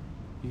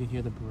 You can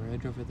hear the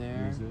bridge over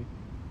there. Music.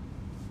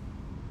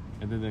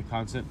 And then the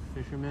constant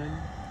Fishermen.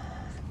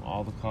 from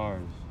all the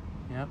cars.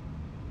 Yep.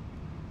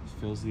 Just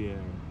fills the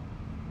air.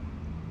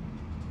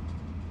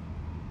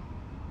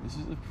 This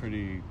is a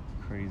pretty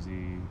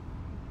crazy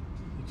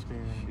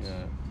Experience.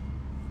 shit.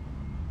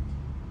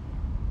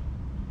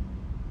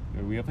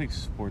 We have like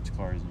sports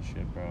cars and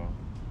shit, bro.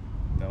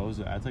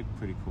 That's like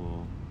pretty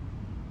cool.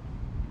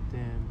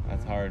 Damn. Bro.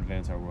 That's how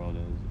advanced our world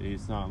is.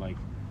 It's not like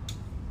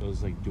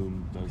those like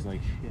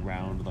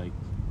round like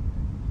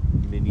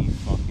mini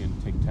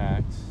fucking Tic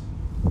Tacs.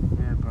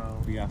 Yeah,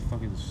 bro. We got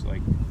fucking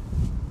like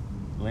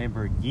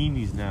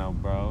Lamborghinis now,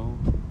 bro.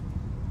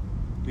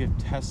 We have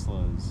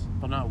Teslas.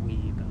 But not we,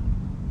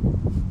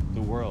 but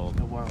The world.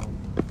 the world.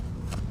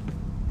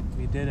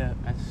 We did it.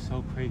 That's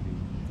so crazy.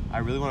 I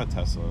really want a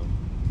Tesla.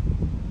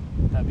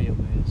 That'd be a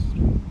waste.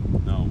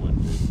 No,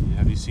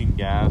 have you seen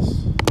gas?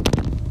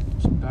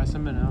 Just buy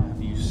something else.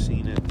 Have you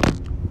seen it?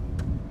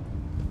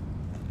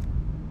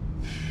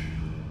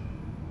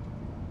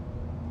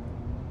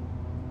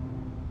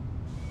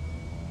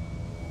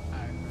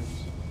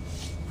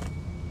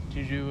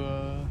 Did you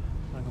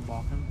like a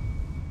Balkan?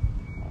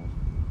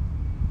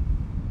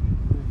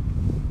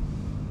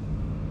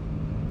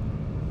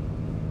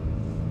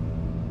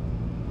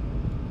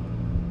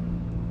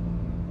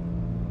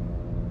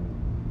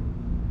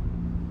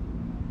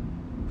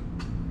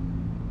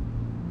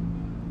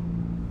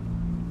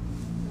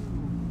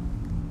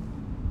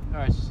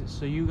 Alright,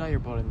 so you got your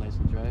boating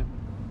license, right?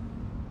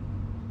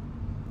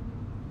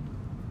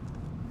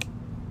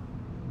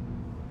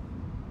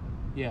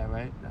 Yeah,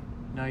 right?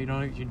 No, you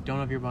don't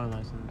have your boating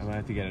license. I might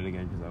have to get it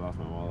again because I lost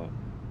my wallet.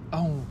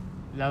 Oh,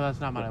 no, that's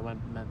not what I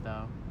meant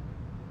though.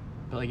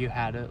 But like you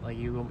had it, like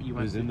you went. It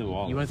was in the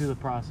wallet. You went through the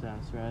process,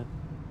 right?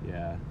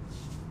 Yeah.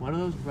 What do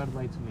those red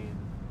lights mean?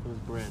 Those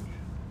bridge,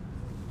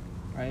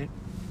 right?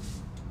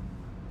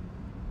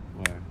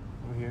 Where?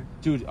 Over here.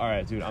 Dude,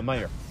 alright, dude, I'm not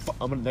your.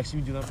 I'm gonna next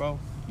time you do that, bro.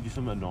 You do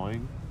something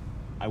annoying,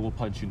 I will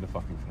punch you in the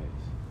fucking face.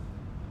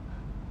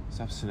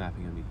 Stop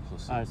snapping at me,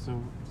 pussy. Alright,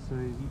 so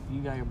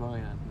you got your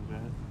boating license,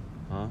 right?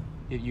 Huh?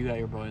 You got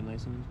your boating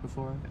license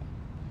before? Yeah.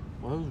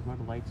 What do those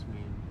red lights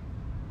mean?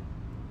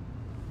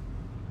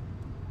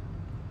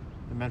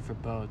 They're meant for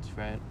boats,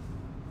 right?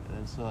 And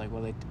then so like,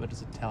 what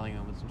is it telling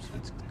them?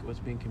 What's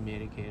being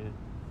communicated?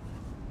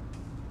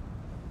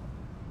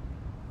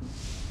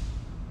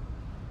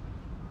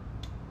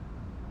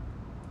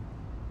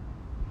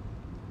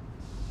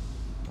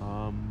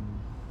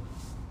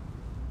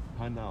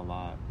 Probably not a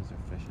lot because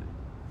they're fishing.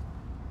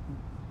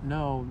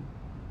 No,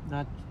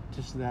 not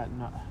just that.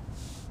 Not.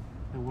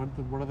 What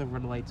do the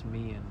red lights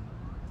mean?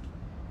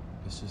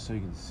 It's just so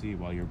you can see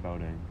while you're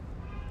boating.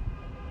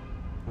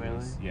 Really?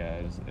 It's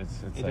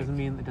It like, doesn't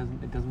mean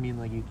it doesn't mean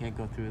like you can't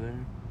go through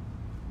there.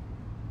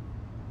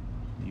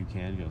 you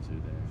can go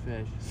through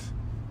there. Fish.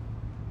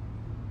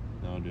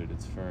 No, dude,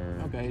 it's for.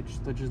 Okay, it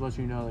just lets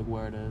you know like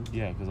where it is.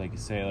 Yeah, because like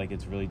say like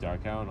it's really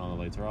dark out and all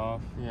the lights are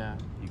off. Yeah.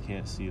 You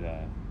can't see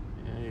that.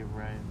 Yeah, you're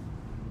right.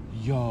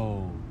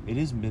 Yo, it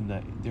is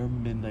midnight. They're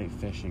midnight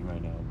fishing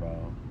right now,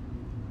 bro.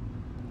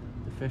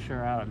 The fish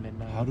are out at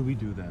midnight. How do we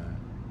do that?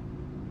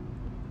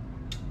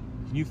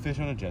 Can you fish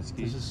on a jet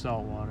ski? This is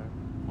salt water.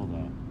 Hold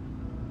up.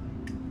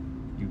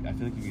 I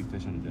feel like you can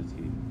fish on a jet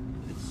ski.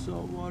 It's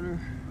salt water.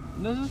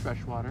 No, this is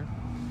fresh water.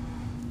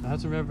 The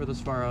Hudson River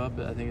this far up,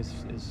 I think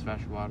is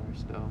fresh water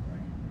still.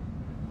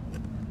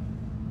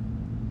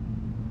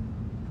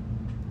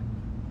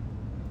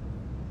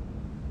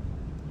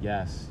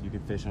 Yes, you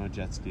can fish on a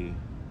jet ski.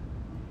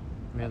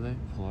 Really?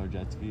 Polar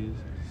jet skis,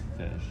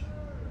 fish.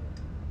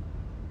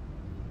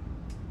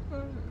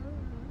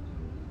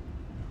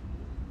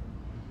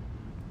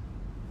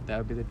 That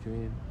would be the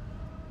dream.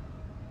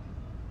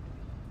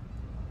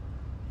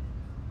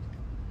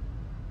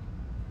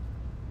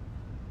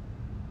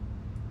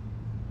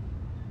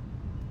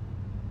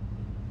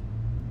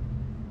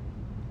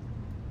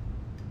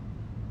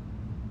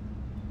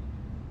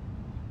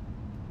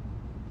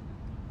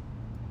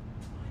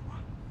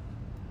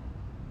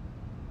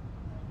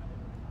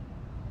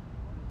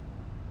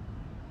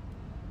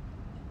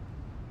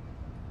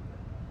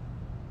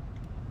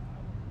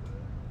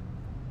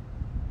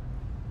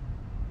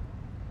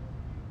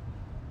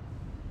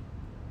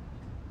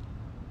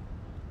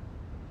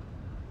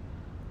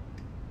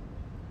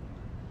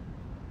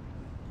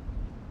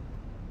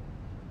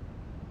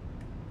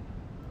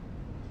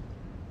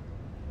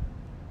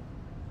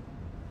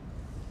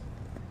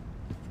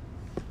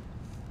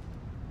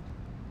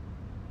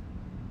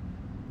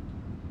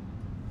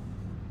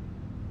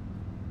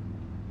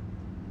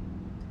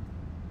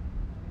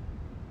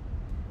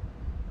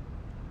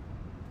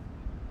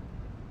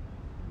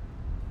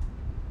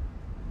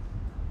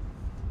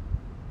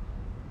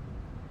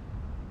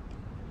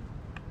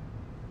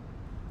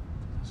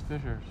 Those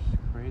fish are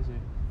crazy.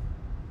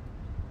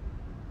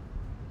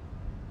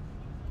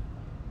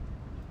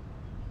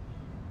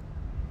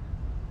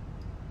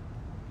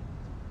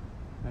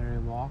 Ready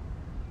to walk?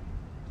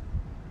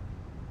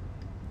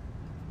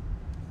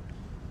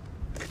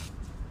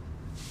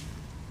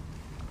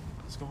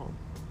 Let's go home.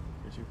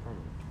 Here's your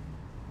permit.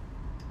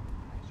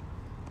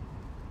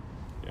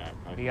 Yeah,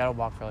 You gotta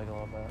walk for like a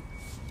little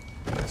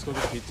bit. let's go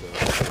get pizza.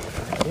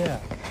 Yeah.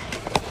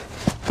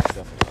 It's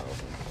definitely not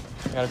open.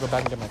 I gotta go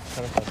back and get my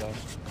credit card though.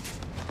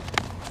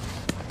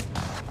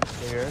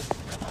 Yours?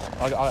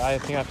 I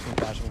think I have some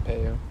cash I can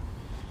pay you.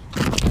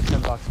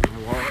 unboxing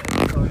your wallet.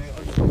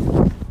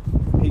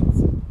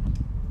 Pizza.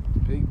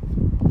 Pizza.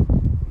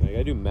 Now you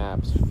gotta do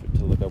maps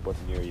to look up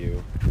what's near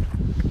you.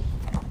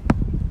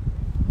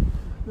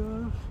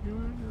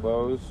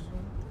 Close.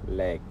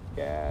 Leg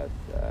gas.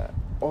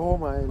 Oh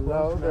my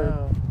lord.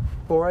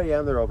 4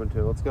 a.m. they're open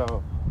too. Let's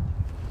go.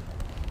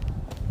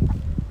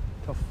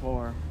 Till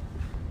 4.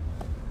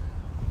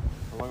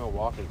 How long a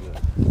walk is it?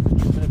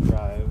 2-minute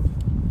drive.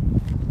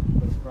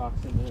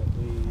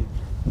 Approximately.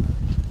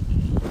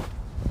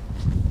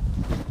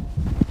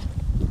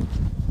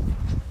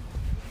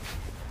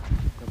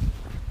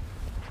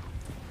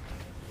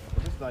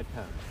 What is slide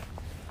 10?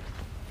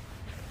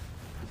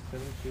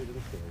 72 to the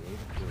field.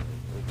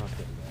 There's not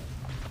getting that.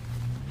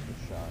 Good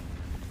shot.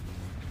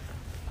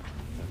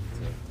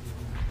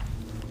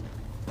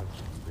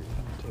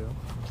 2.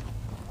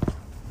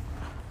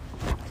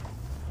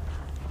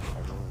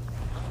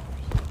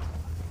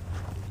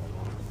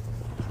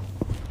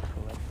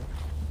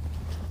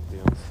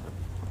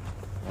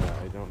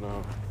 I don't know.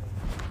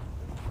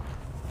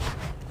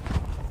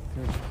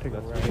 Take a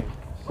That's right. me.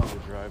 See the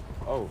drive.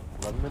 Oh,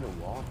 11-minute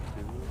walk,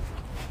 dude.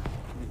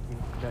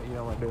 You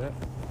don't want to do it?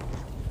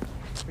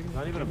 It's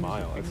not even a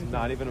mile. It's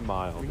not even a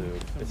mile,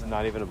 dude. It's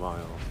not even a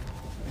mile.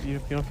 You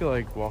don't feel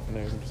like walking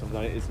there or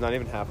something? It's not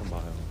even half a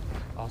mile.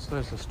 Also,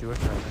 there's a Stewart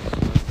right next to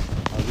it.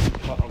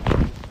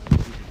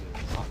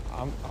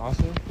 I'm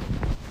awesome.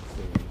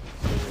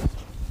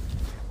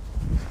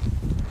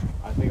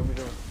 I think I'm gonna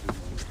do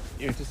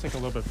It's just like a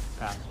little bit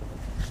faster.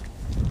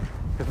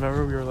 Because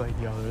remember we were like,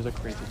 yo, there's a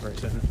crazy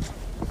person.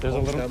 There's a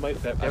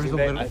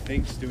little. I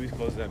think Stewie's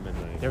closed at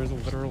midnight. There was a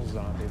literal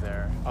zombie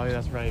there. Oh yeah,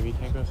 that's right. We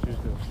can't go Stew's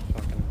because it's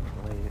fucking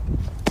late.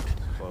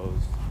 It's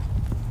closed.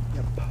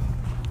 Yep.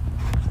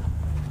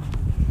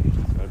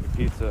 It's gotta be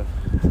pizza.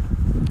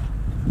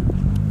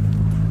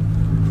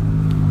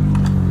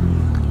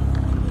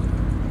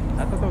 I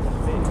thought that was a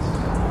face.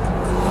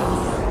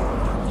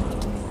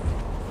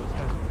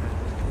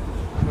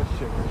 What's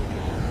chicken?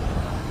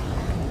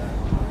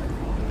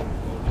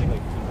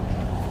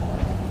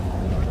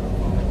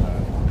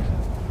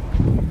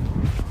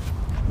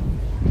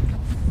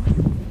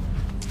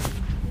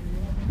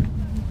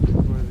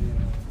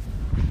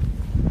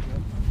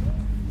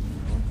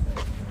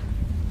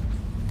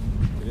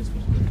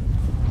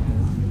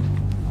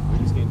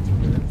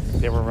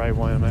 They were right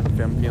one. I'm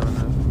feeling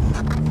that.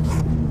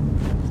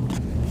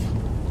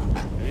 I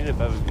need a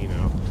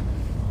Bevino.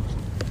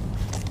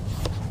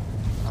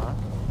 Huh?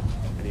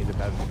 I need a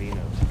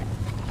Bevino.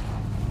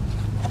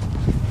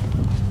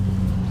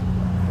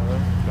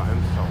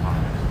 I'm so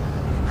hot.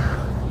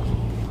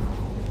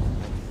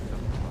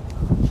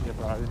 Yeah,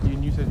 bro.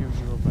 You said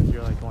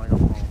you're like going to go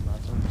home.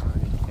 That's what I'm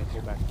saying. You can't go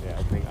back. Yeah, I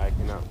think I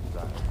cannot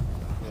drive.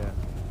 Yeah.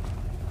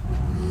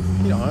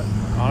 You know what?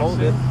 Hold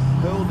Honestly, it.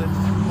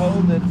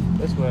 Hold it.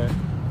 this way.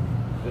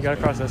 You gotta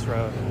cross this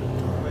road.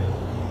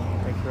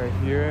 Like right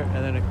here,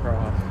 and then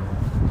across.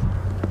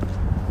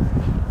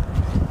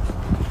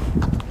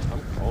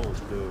 I'm cold,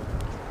 dude.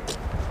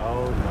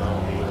 Oh no.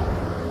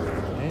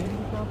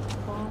 And drop the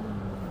bomb.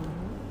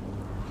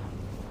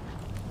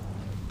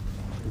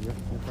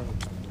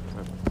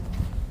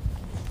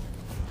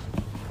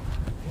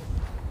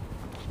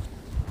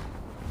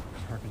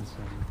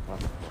 Parkinson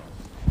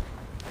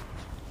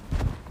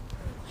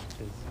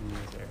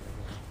disease area.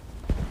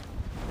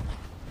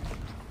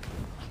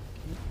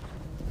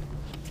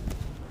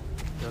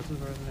 This is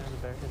where the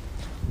back is.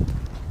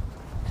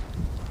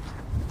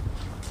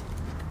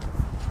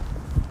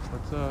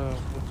 What's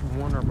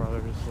Warner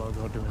Brothers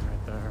logo doing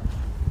right there?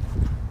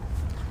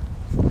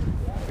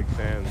 Big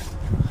fans.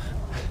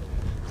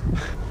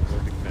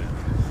 We're big fans.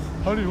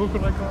 How do you look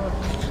what I got?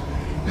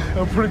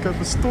 I'm putting at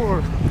the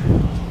store.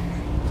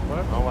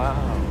 What? Oh wow.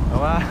 Oh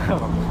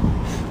wow.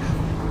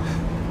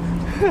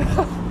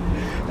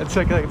 It's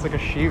like a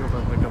sheep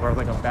or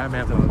like a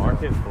Batman. It's a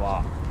market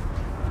block.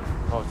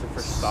 Oh, it's in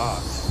for stock.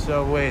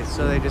 So wait,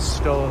 so they just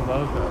stole a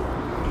logo.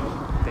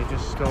 They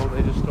just stole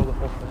the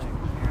whole thing.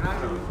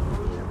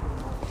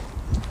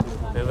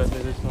 They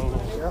just stole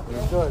it. Yep,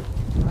 you're good.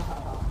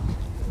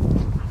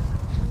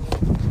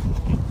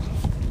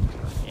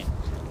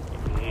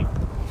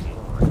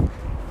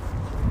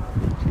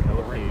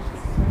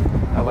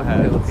 Hella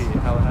has a P.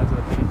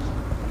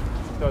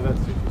 No,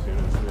 that's too soon.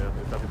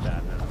 It's up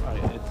bad now. Oh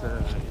yeah, it's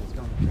going.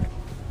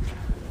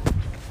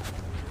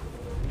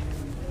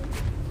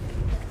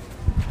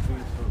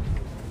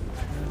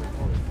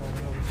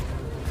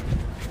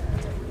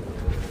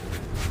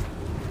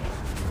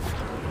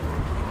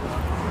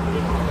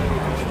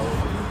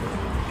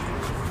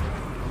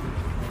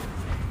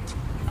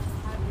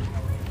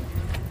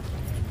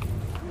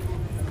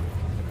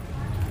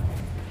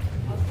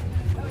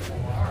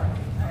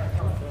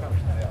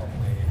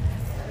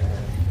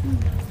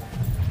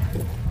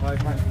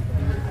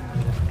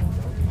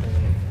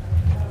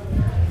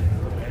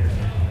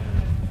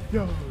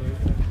 Yo.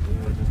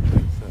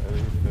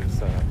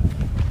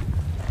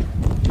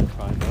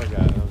 Fine, I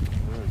got him.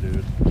 Oh,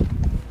 dude.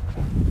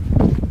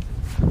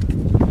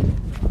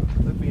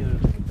 Let me in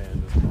the band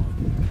this one.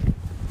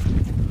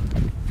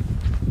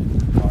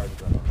 Hard.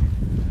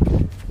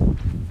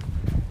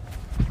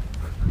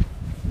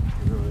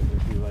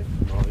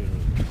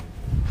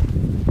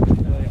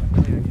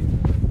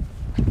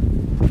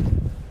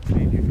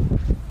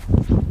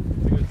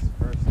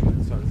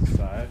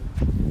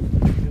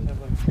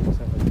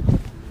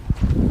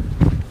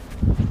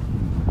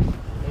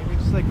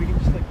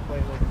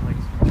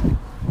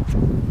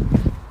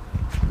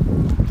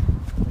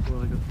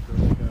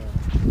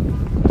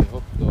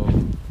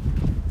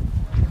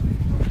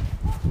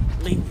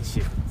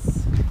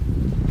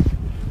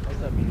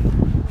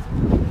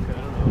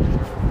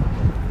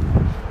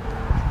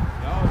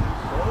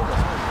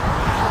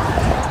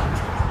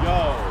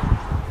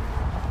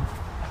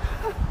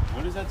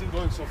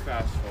 going so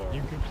fast for?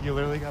 You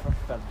literally got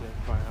offended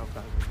by how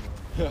fast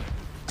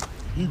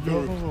you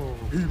go.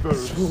 He better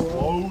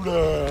slow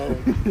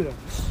down.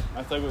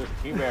 I thought it was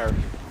he better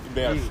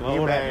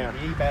slow down.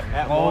 He better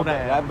That slow boy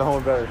down. That boy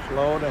better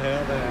slow the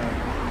hell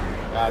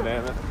down. God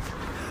damn it.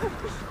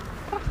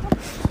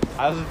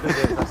 I was just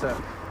thinking, I said,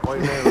 what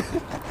you doing?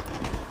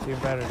 You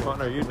better.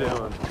 What are you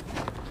doing?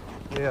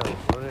 Yeah,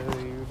 what are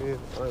you doing?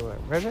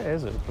 Where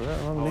is it? Bro? I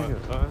don't Oh, think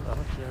it. huh?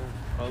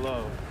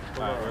 Hello.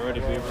 Alright, we're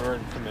already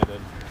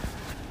committed.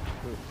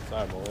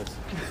 Sorry, boys.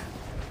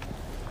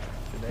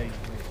 Today.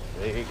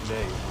 They ate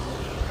today.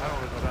 I don't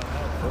know about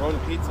that. We're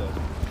ordering pizza.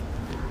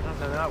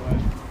 Nothing that way.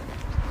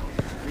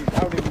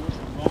 That would even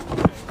wrong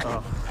way.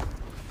 Oh.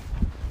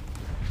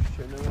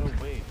 Shouldn't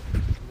have wait.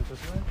 Is it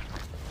this way?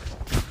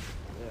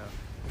 Yeah.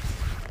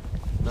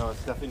 No,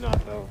 it's definitely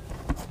not though.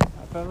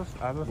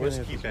 I have a Where's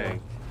feeling Key it's this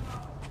Bank? way.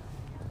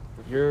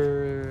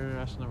 You're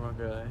asking the wrong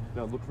guy.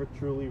 No, look for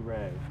Truly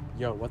Ray.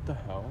 Yo, what the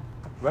hell?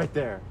 Right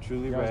there.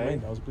 Truly Yo, is my Ray.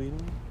 nose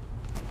bleeding?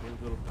 Here's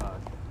a little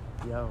pot.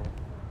 Yo.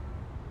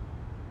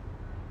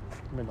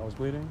 My nose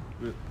bleeding?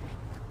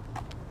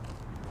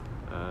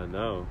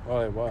 No. Oh,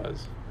 it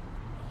was.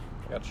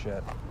 I got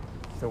shit.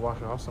 Still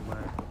washing off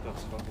somewhere.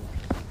 That's fucking.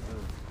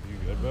 You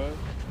good, bud?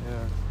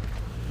 Yeah.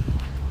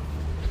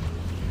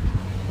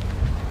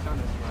 Down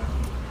this way.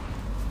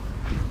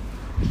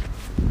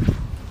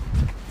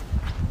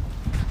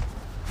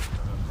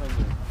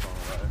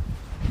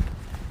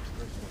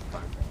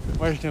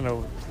 Where's you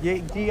know? Yeah,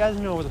 do you guys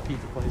know where the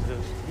pizza place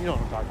is? You know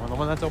what I'm talking about. The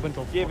one that's open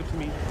till Give it to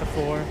me. to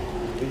 4. Is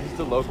this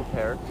the local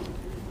pair?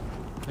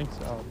 I think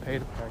so. Pay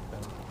to park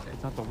then.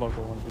 It's not the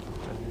local one.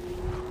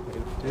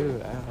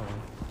 Dude, I don't know.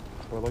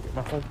 We're looking.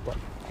 My whole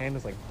hand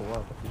is like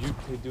blood. Did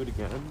you do it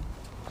again?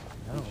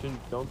 No. You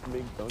shouldn't. Don't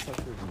touch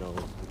your nose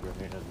with your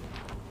hand.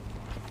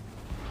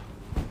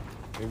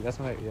 Maybe that's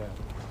my yeah.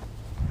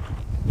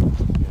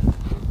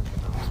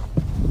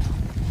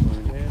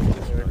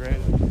 They're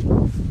great.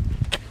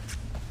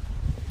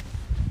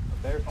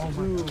 There, Oh my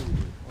dude.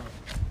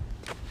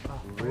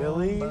 God.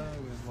 Really?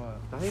 What?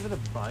 Not even a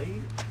bite?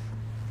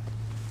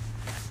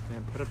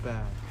 Man, put it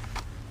back.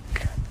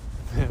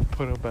 Man,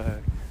 put it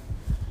back.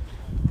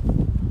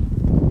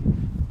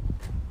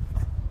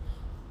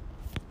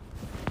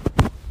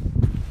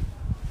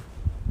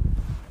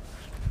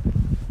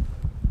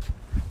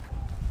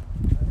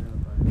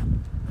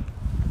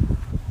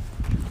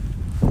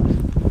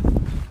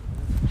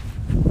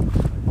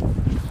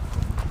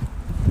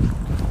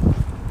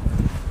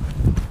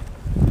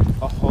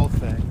 A whole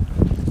thing.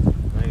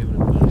 Not even a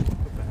bite.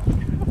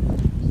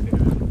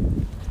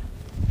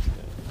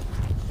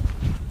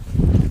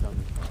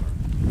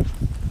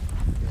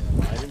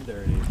 Light and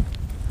dirty.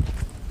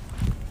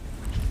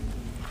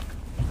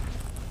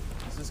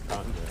 This is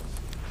Congress.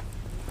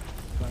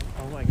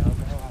 Oh my god,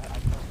 bro. I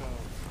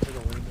took a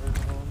wind burn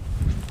home.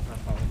 I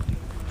followed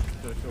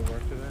to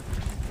work today.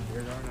 The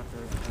beer garden after I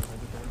had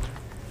the burger.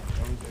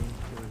 It was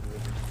really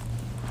good.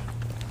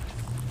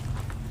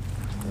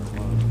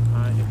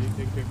 If you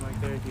take Big Mike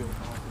there, he will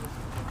come up with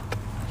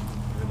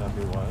Would that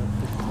be what?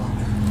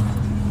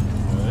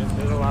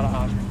 There's a lot of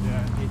options,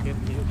 yeah.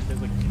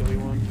 There's like a chili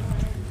one.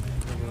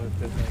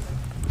 There's like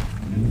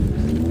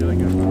really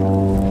good.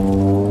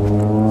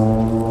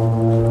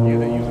 You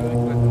really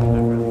click on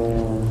that really.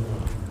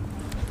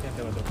 Can't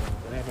tell what they're doing.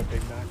 They have a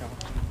Big Mac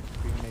option.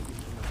 You can make it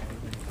like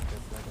anything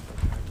that's like a Big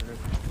Mac burger.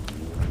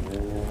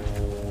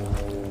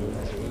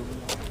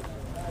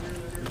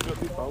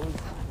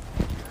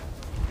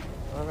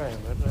 Alright,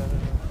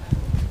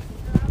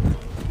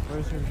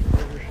 where's your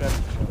chef?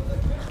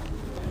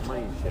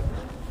 Money ship.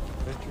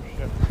 Where's your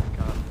chef?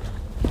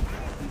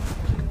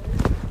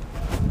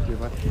 Dude,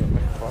 my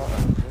fault.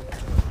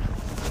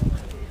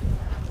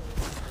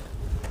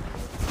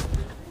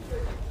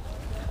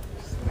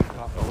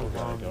 Oh,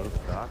 gotta go to the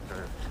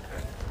doctor.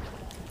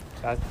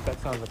 That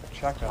sounds like a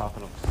checkup.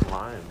 Coughing up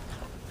slime.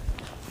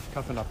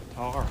 Coughing up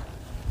tar.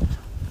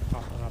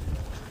 Coughing up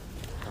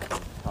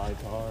Thai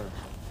tar.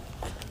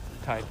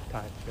 Thai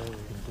chili.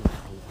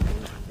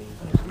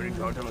 What are you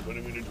talking about?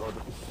 20 minutes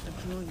order.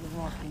 You're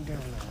walking down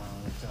the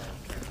wrong side.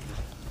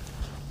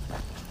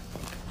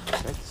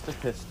 Next to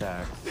piss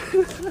stacks.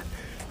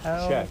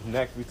 Hell. Check.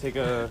 Next, we take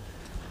a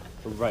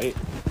right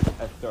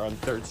on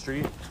 3rd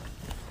Street.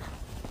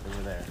 And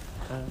we're there.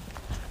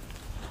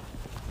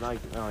 Not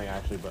like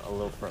actually, but a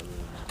little further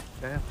than that.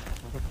 Damn.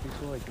 What if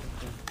people like it?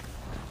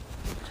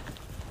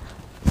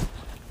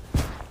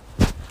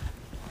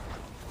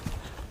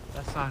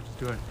 That's not just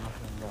doing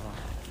nothing wrong.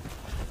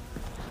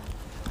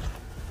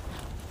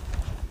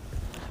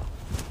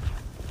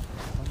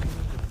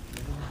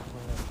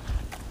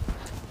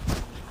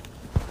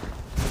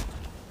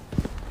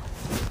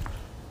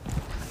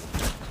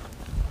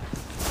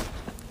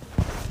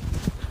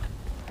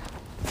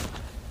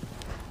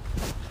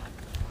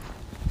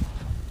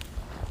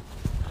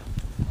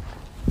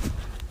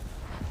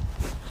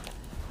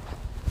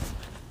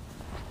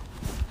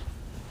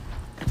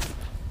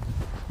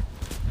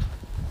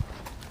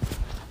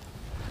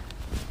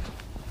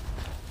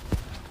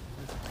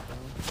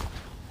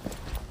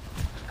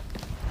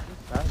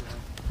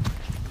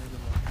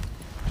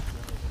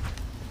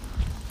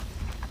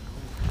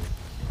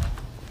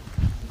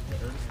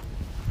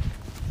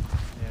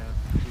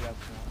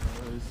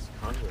 was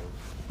Congo.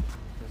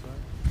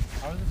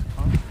 How is this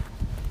Congo?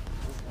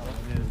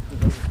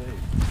 That was big.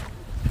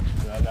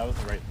 That was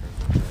the right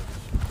person. That was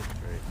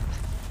right.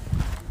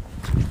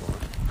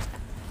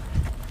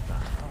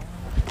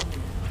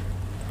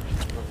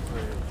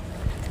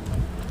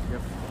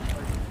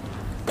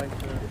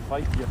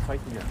 You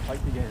fight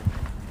again.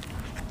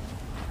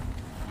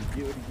 You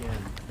do it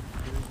again.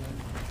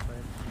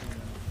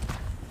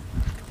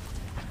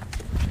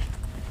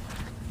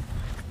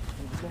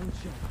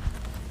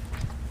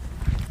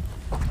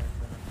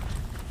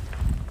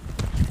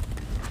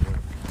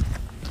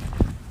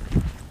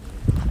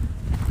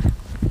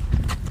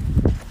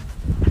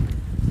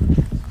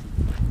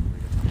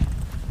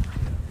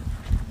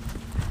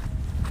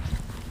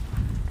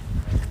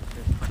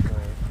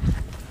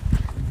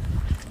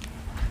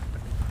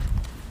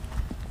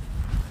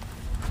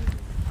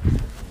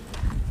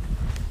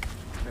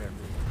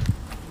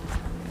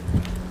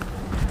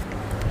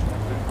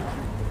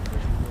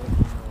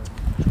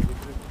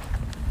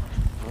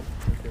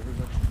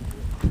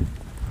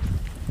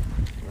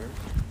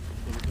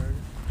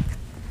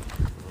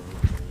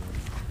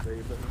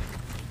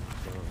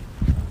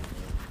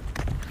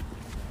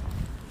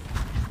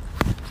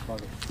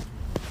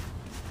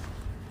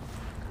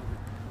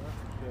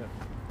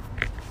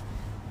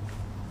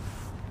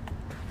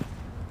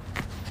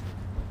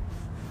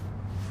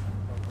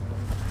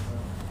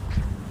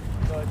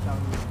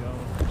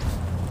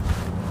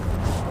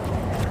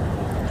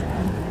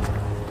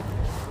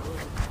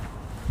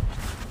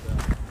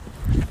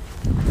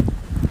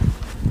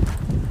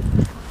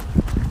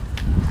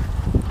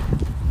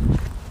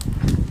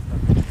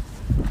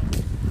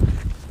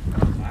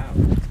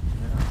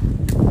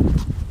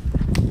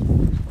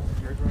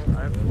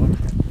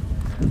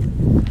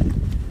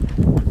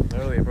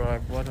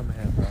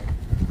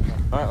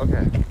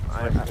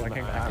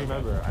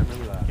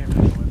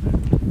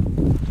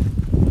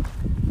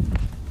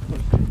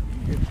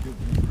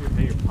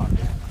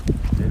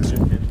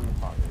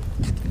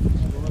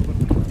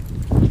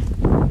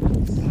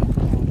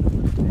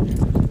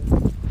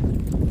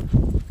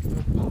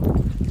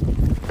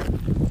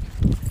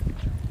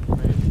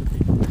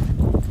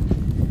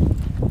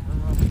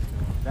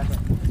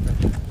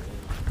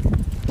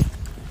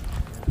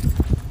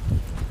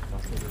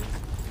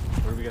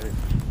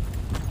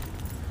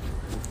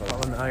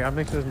 I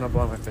make sure there's no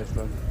blood on my face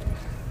though.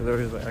 Because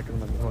everybody's like acting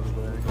like no one's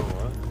bleeding. Oh,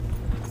 what?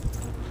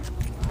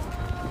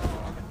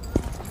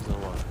 So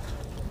what?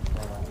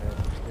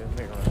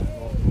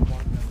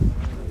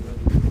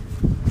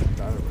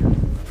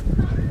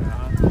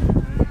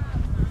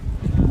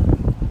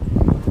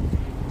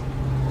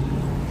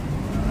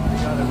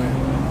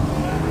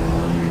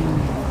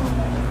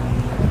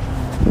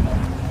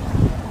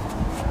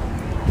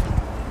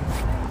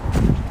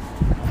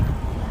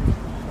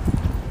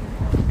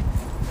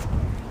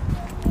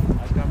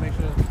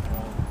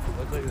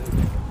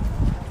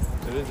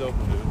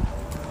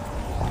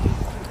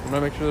 I'm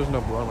gonna make sure there's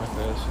no blood on my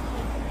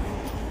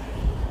face.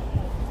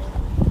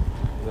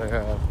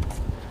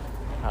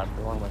 I had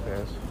blood on my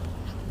face.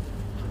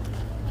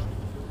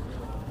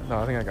 No,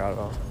 I think I got it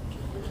all.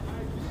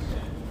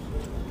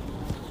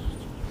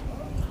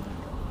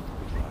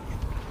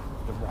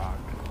 The Rock.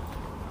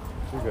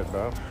 You're good,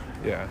 bro.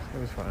 Yeah, it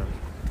was fine.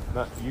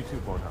 Not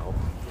YouTube won't help.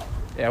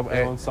 Yeah,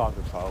 It won't solve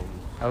the problem.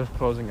 I was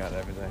closing out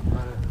everything.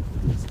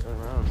 Just go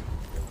around.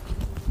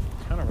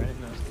 It's kind of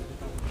right now.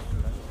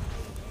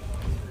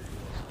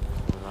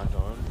 We're not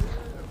going.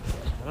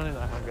 I don't even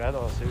know how good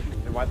all the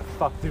sushi. Then why the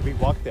fuck did we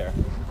walk there?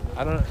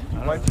 I don't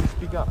Why did you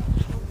speak up?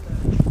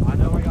 I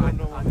know we like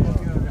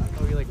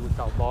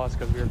got lost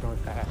because we were going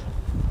fast.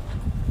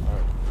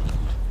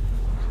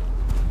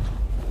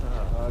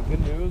 Alright. Good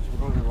news, we're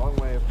going the wrong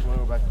way if we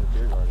want to go back to the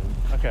beer garden.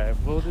 Okay,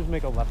 we'll just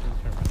make a left and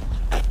turn.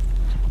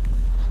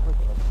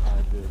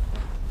 I did.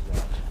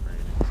 Yeah,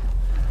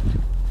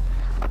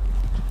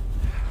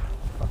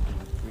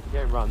 we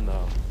can't run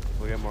though.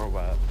 We'll get more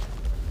wet.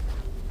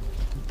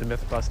 The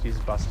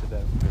Mythbusties busted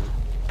it.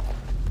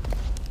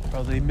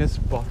 Bro, they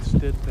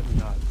busted the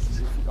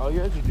nuts. All you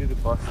have to do to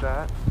bust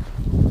that,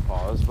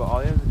 pause, but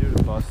all you have to do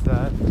to bust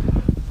that,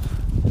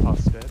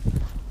 Bust it.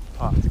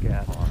 Pause,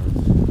 gas. pause.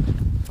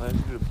 All you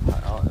have to do to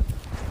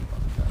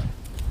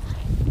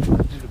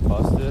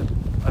bust it,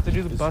 I have to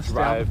do the is bust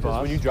drive, down the because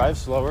bus. when you drive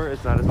slower,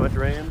 it's not as much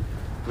rain.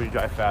 When you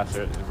drive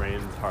faster, it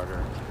rains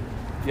harder.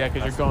 Yeah,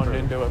 because That's you're going the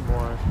into it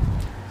more.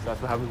 So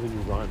that's what happens when you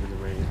run in the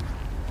rain.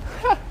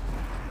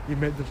 You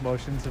made the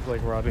motions of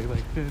like Roddy,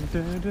 like dun,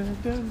 dun, dun,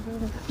 dun,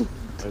 dun.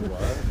 Like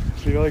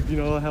what? You're like, you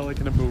know how like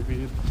in a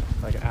movie,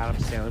 like an Adam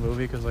Sandler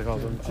movie, because like all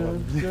of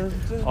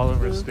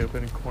them are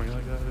stupid and corny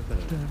like that. It's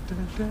like, dun,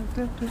 dun, dun,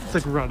 dun, dun. It's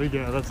like running,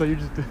 yeah. That's how you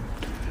just do.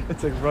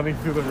 It's like running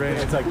through the rain.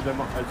 It's like the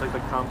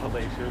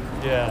compilation.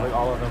 Yeah. Like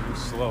all of them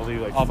slowly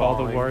like of all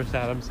the falling. worst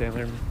Adam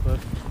Sandler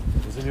clips.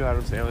 It's a new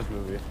Adam Sandler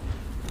movie.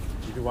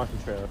 You can watch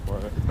the trailer for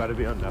it. It's about to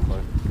be on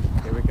Netflix.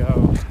 Here we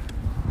go.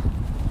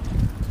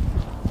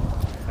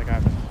 That guy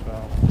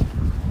fell.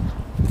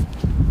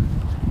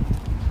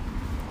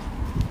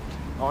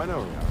 Oh, I know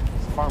where we are.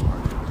 It's a farm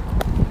market.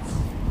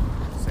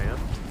 Sam?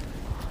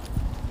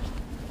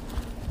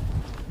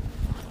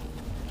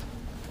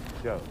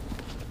 go.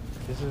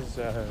 This is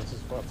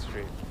 12th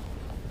Street.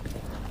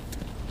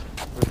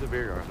 Where's the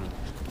beer garden?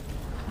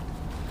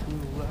 To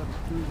the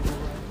left, to the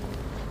right.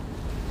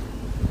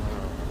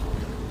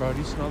 Bro, do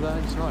you smell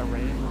that? You smell that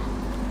rain?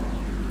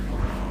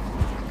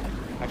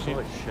 Actually,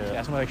 like shit. Yeah,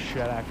 it smells like shit.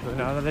 Actually,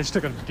 no, they just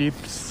took a deep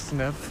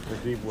sniff. The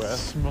deep It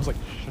west. smells like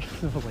shit. It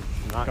smells like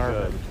Not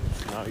garbage.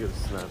 good. Not a good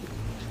snap.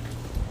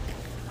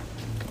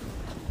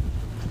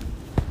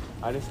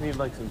 I just need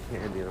like some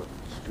candy.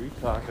 Street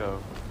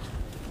taco.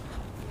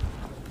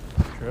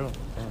 True. On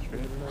the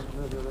street.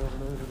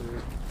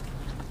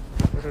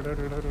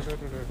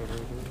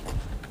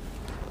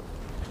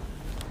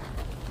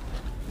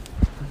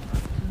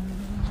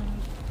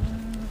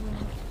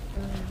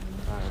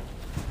 Alright.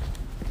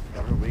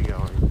 Where are we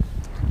going?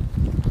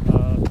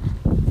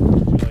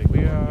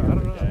 We are. I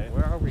don't know.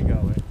 Where are we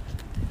going?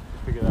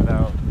 Figure that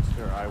out,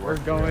 Mr. I We're work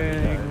here going.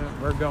 every day.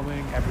 We're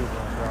going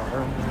everywhere, bro.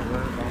 We're on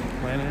the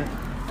planet.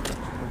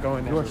 We're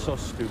going. You are everywhere. so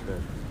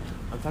stupid.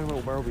 I'm talking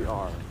about where we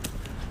are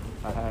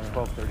at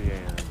 12:30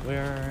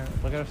 a.m.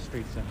 Look at our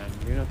street sign.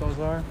 You know what those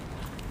are? You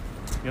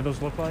know what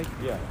those look like?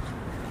 Yeah.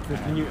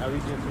 Can you at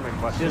least answer my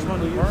question? This one,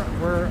 please?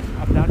 we're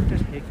about to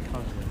take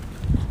country.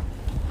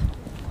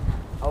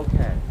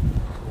 Okay.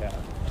 Yeah.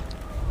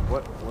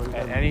 What At does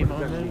that any mean?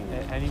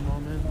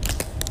 moment,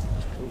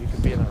 you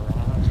could be in a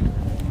rock.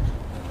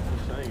 I'm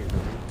saying it.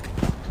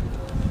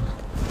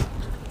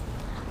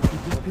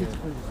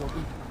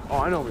 Oh,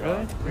 I know we Really?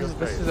 are.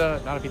 This is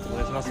not a pizza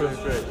place. It's also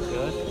straight.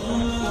 good.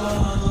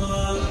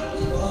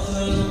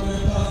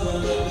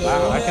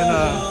 Wow, I can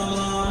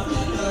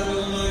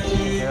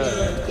yeah.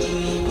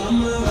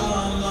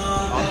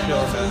 I'm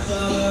chill, man.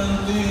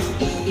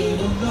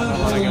 I don't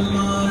want to get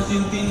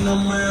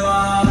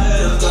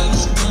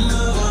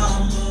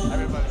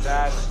everybody.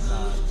 That's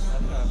not.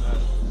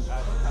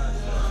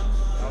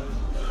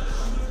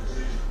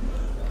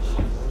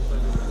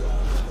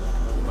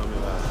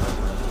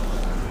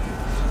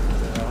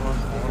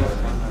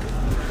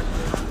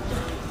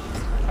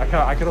 That's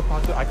kind of I could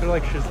have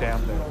like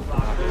Shazammed it.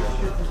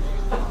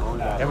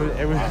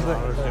 It was like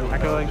I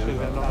could have like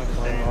Shazammed on my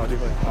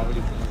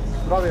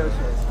phone. Probably other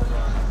shit.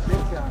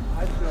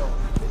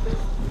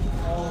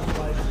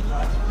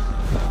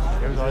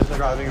 It was always like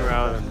Driving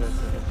around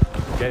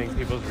and getting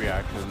people's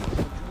reactions.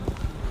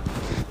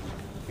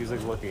 He's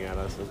like looking at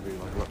us as we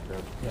like looked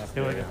at. Yeah,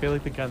 I feel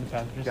like the gun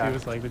passenger seat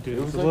was like the dude.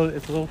 It It's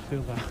was a little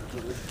too loud.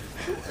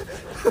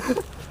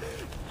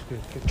 Dude,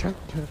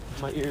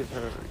 My ears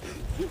hurt.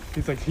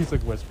 he's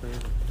like whispering.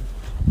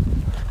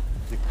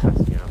 He's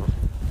cussing out.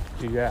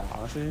 Dude, yeah,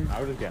 honestly, I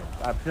would have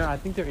guessed. I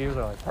think their ears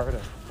are like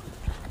harder.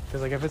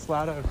 Cause like if it's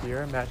loud out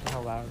here, imagine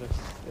how loud it is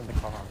in the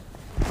car.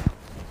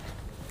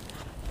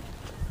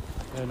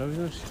 Yeah, nobody's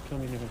gonna kill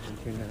me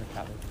between their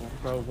California.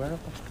 Bro, where the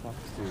fuck?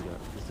 Let's do that.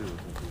 Let's do this.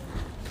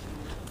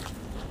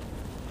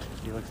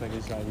 He looks like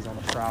he's on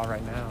the prowl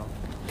right now.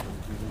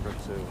 He's in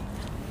Brazil.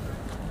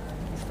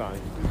 He's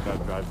fine. He's got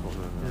a drive phone in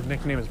His there.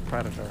 nickname is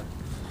Predator.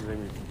 His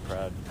name is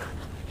Fred.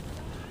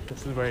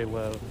 This is where he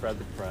lives. Fred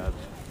the Fred.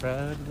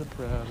 Fred the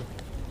Fred.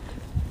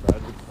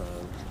 Fred the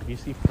Fred. You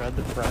see Fred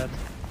the Fred?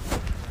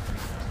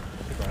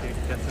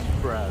 Get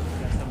some bread.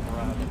 Get some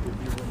bread.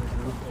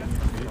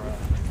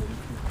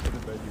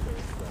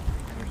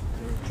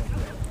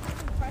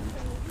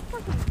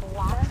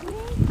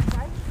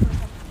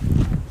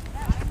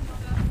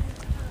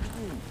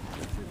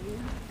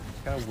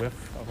 It's got a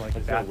whiff of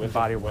like Bath and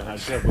Body I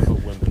Works. said whiff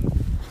of women.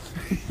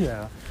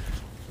 Yeah.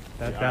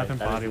 That Bath and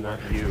Body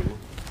Works. You.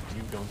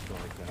 You don't smell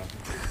like that.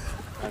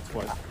 That's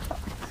what.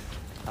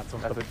 That's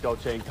That's what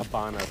Dolce and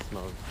Gabbana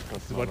smells.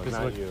 This is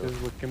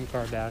what Kim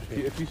Kardashian.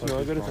 If you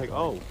smell good, it's like,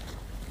 oh,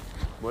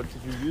 what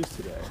did you use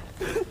today?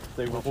 It's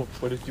like,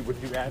 what did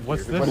you add?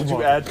 What's here? this What did one?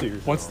 you add to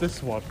yourself? What's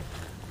this one?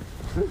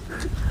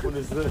 What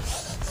is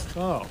this?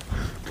 Oh.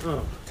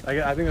 Oh,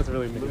 I think that's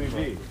really mean. Louis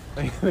V.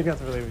 I think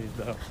that's really mean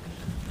though.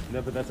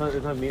 No, but it's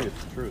not mean.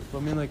 It's the truth. But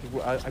I mean, like,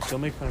 I still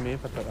make fun of me,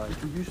 but like,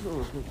 You should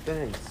know.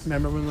 Thanks.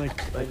 remember when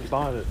I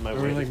bought it. My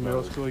remember in way like to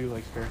middle smell it. school, you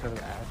like stare at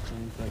the ass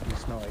and like you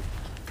smell like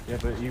Yeah,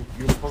 but you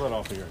pull that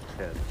off when you're a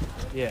kid.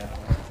 yeah.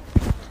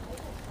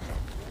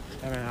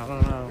 I mean, I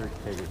don't know. You're a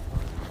kid. It's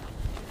fine.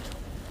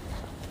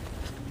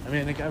 I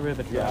mean, they got rid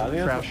of the Yeah, I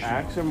think that's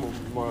trash. Axe or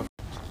more.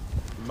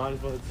 Might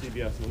as well hit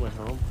CBS on the way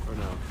home, or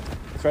no?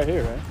 It's right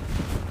here, right?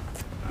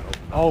 I don't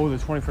know. Oh, the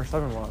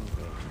 24/7 one.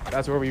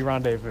 That's where we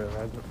rendezvous.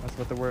 That's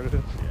what the word is. Yeah,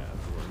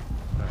 that's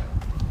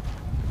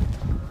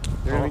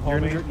the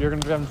one. You're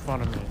gonna be having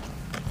fun of me.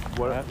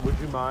 What would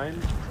you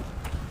mind?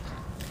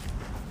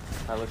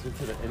 I listened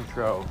to the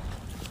intro.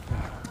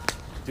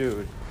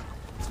 Dude.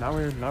 Not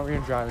when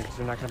you're driving, because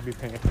you're not gonna be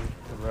paying attention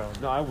to the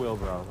road. No, I will,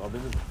 bro. I'll be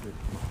the.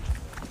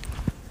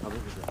 I'll be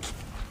the.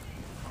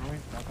 Oh, wait,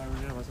 I thought we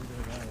were gonna listen to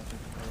the guy.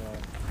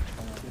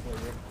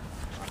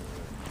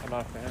 I'm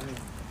not a fan.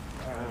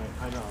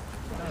 I know.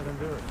 No, then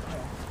do it.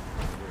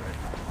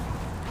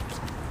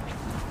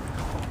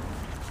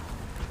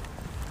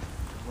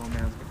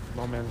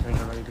 Low man's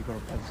getting ready to go to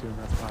bed soon.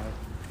 That's why.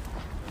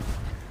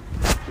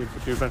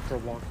 Dude went for a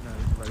walk now.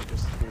 He's ready to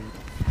sleep.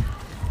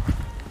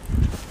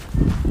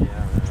 Yeah,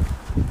 man.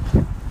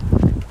 You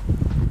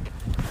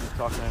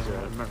talking I shit.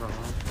 remember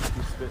wrong.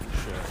 You spitting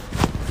shit.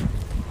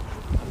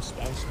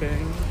 I'm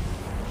spitting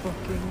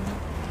fucking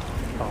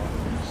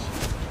bars.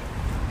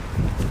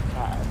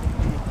 Alright,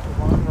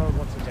 long road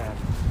once again.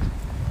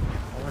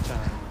 One more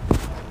time.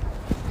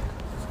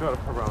 Let's go to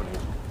Peroni.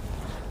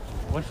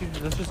 Let's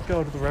just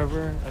go to the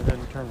river and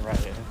then turn right. I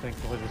think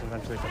we'll just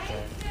eventually get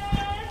there.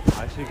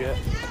 I should get.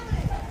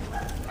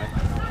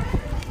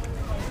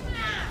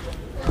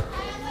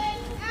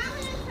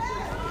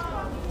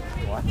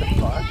 What the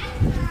fuck?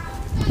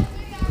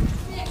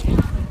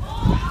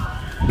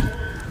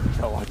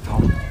 Yo, what the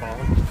fuck?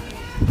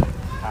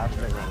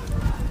 Happening right now.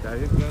 Yeah,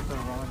 you got the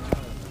wrong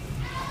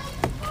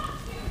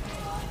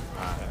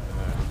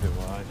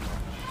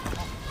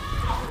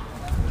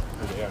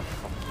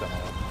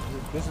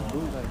This is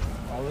bootleg.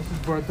 Oh, this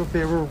is where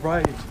they were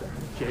right.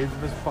 James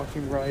was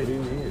fucking right. What do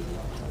you mean?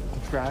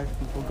 Track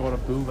people go to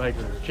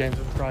bootleggers. James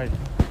was right.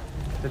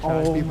 The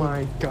track Oh people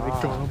my go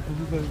God. to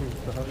bootleggers.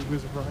 He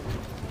was right.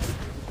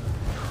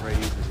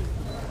 Crazy.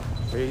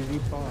 Crazy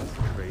boss.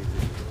 Crazy.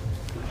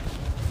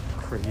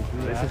 Crazy.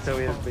 They should say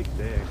we have big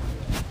dick.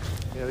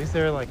 Yeah, at least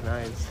they're like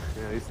nice.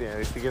 Yeah, at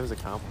least he gives a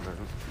compliment.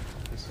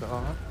 You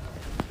saw?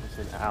 I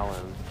said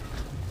Alan.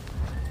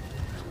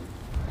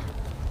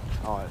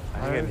 Oh, I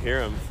can hear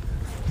him.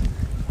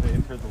 They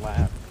entered the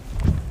lab.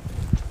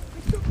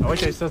 I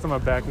wish I said on my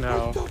back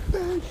now.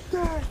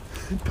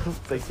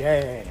 Like,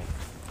 yeah.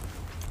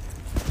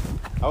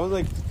 I was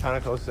like kind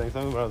of close to saying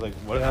something, but I was like,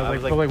 what? Yeah, I I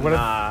was was like, like, but,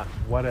 like, nah.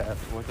 What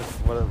if? What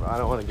if? I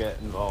don't want to get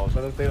involved.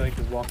 What if they like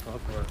just walk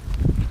up or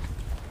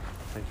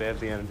Like they have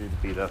the energy to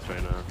beat us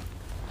right now.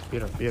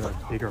 beat up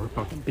bigger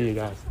fucking big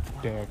ass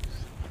dicks?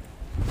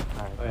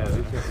 Alright, Oh yeah,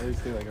 at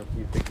least they like a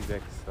few big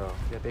dicks. So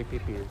yeah, big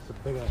pee-pee. It's a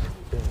big ass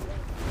dick.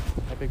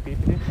 A big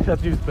pee-pee?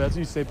 That's what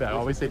you say back.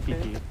 Always say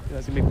pee-pee.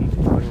 That's a big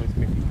pee-pee. Always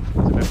say pee-pee.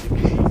 It's a big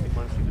pee-pee.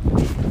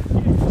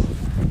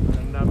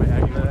 And not my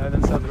act. And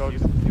then some girl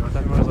just,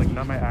 some girl was like,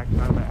 not my act, pee.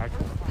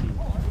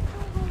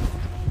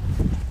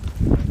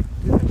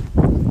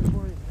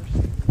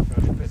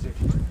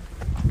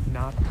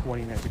 Not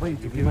 20 minutes.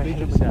 Wait, give me my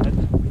headset.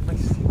 Give my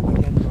seat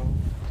again, bro.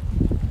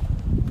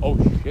 Oh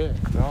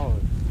shit, bro.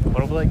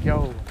 What if we're like,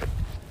 yo,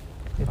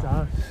 it's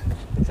us.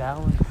 It's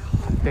Alan.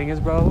 Thing is,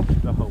 bro,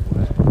 no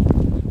way.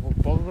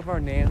 both of our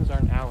names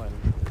aren't Alan.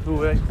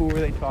 Who are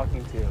they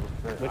talking to?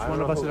 Which I one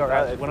don't of know us is who-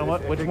 our? if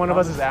Which it one of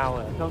us comes- is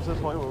Alan? It comes to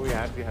the point where we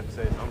actually have to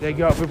say something. They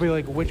go. We'll be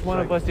like, which one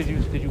of us would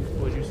you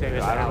say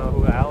is I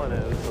don't know Alan? who Alan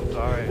is. I'm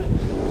sorry.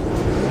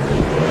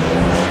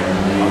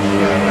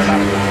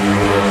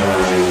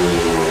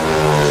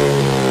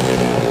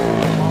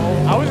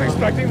 I was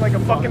expecting like a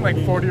fucking like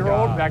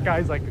 40-year-old. That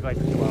guy's like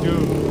 12.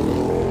 Dude.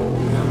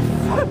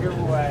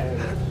 Fucking way.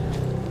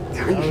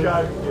 You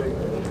gotta be kidding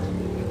me.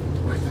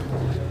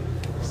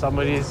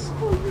 Somebody's.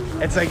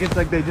 It's like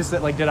they just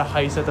like did a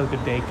heist at the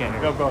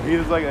daycare. Yo, bro, he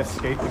was like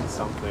escaping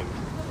something.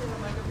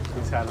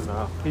 He's had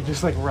enough. He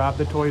just like robbed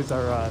the Toys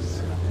R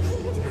Us.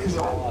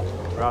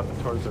 Robbed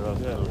the Toys R Us,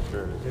 no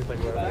sure. He's like,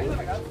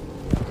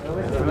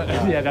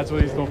 yeah, that's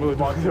what he's going for the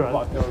Toys R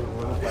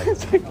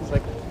Us. He's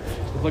like,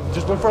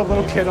 just went for a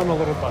little kid on a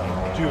little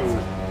bike. Dude,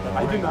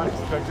 I did not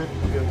expect it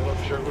to be a little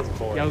shirtless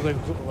boy. Yeah, I was like,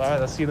 all right,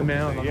 let's see the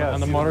man on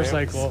the see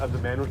motorcycle. The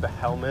man with the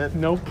helmet.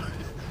 Nope.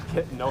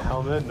 No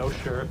helmet, no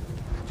shirt.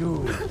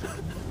 Dude,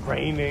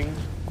 raining.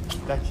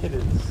 That kid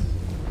is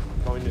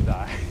going to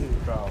die,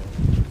 bro.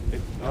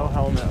 No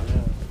helmet.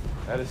 Yeah.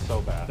 That is so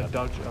bad. The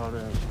Dutch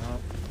owner.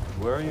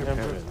 Where are your Yeah,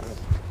 parents?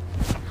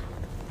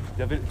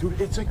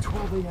 Dude, it's like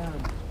 12 a.m.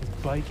 His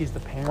bike is the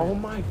parent. Oh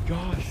my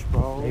gosh,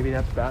 bro. Maybe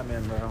that's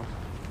Batman, bro.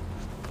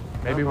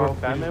 Maybe bro, we're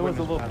Batman was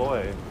a little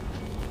boy.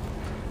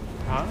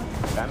 Huh?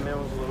 Batman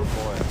was a little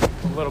boy.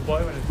 A little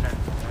boy when his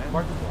parents.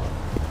 Mark the block.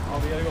 Oh,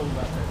 we gotta go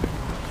left.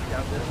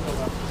 Yeah, there's no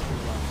left.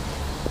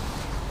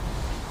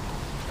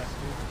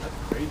 That's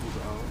crazy,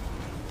 bro.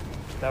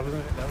 That was a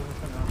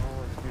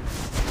phenomenal experience.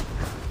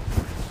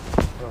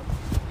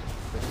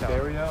 The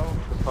stereo,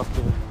 the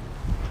fucking.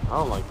 I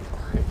don't like this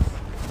place.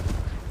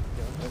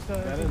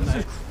 That is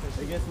nice.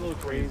 It gets a little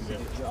crazy.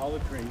 They all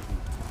look crazy.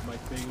 My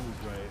thing was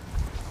right.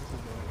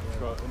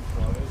 In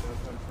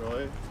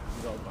Troy,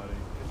 he's all buddy.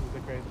 This is the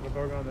crazy.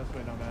 We're going this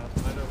way now, man.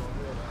 I know.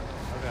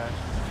 Okay.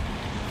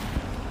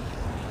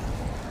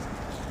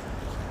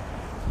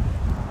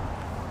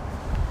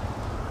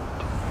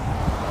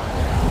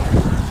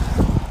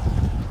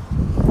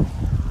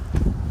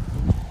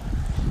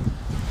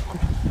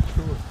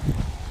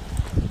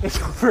 It's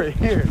over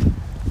here.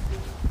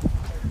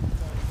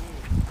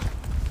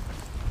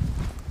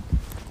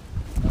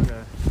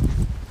 Okay.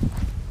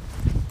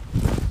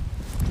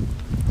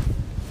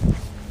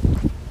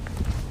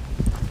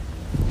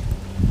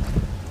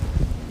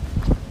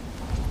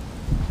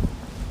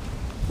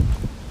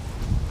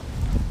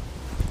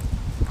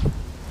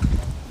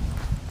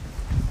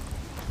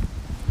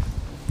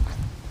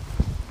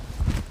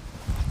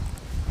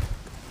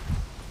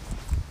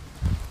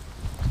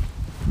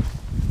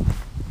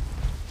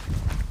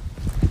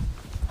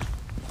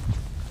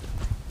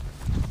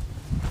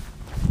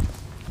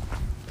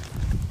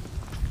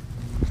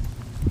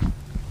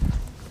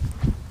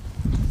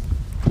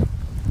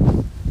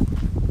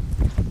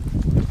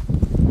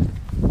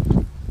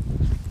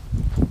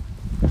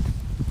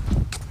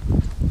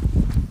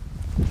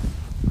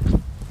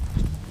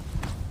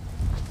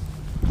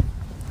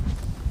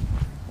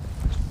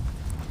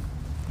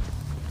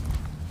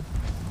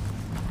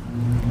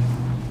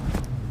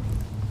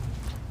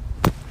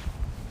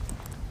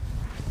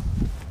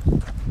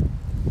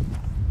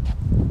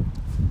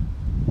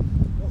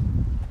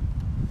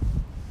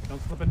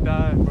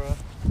 die, bro.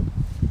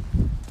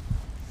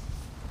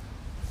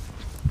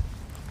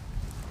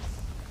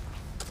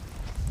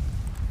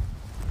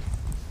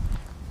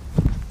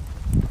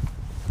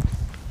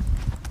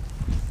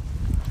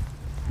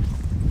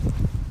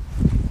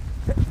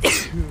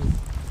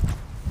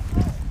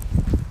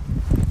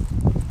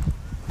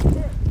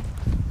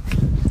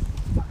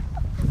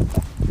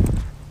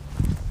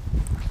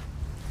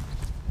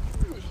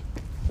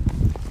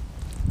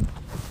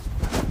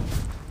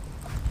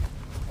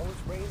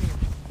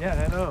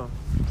 Yeah, I know.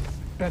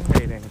 Been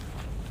waiting.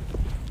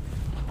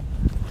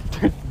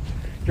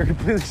 You're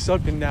completely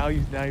sucked, and now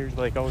you're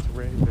like, oh, it's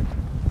raining.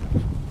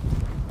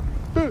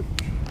 And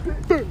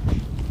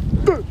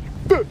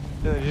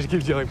it just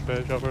keeps yelling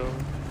fish over and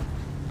over.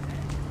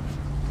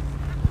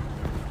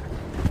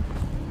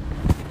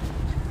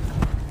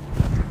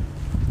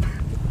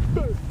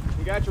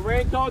 You got your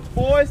raincoats,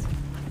 boys?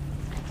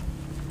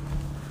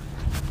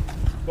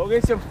 Go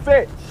get some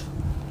fish.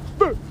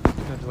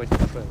 Just like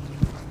the fish.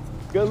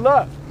 Good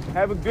luck.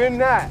 Have a good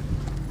night.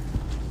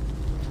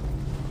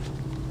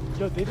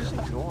 Yo, they just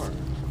ignore.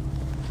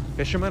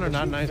 Fishermen are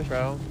not nice,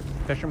 bro.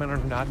 Fishermen are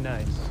not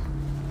nice.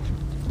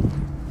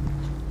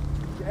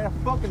 You got a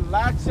fucking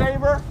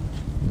lightsaber?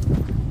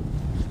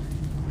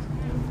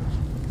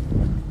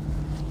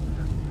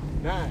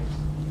 Nice.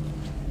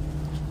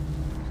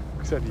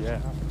 I said, yeah.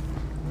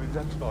 Is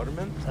that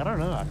Spider-Man? I don't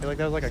know. I feel like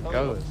that was like a Oh.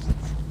 ghost.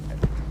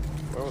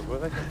 Where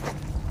they come from?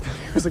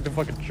 It was like the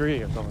fucking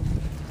tree or something.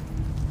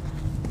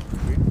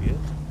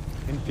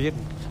 In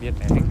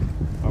Vietnam.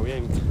 Are we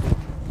in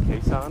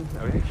Quezon?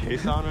 Are we in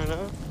Quezon right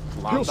now?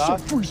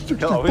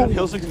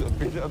 Hill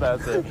 64.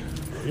 That's it.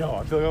 Yo,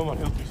 I feel like I'm on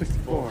Hill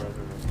 364.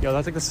 Yo,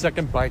 that's like the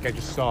second bike I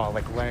just saw,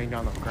 like laying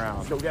on the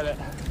ground. Go get it.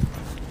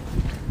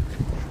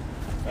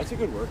 That's a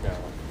good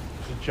workout.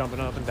 Just jumping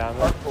up and down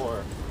there.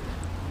 Parkour.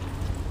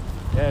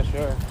 Yeah,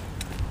 sure.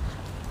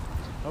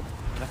 Oh,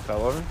 that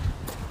fell over.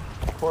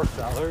 Poor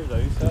feller, is that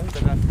what you said?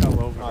 Then that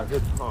fell over. Oh,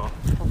 good. Poor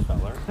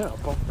feller. Yeah,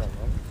 both fell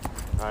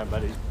over. Alright,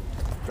 buddy.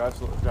 Drive,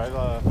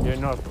 Yeah,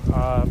 no.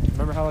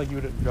 Remember how like you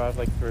would drive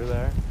like through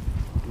there?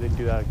 You didn't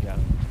do that again.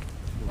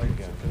 like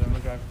again. Because I'm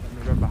gonna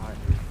drive behind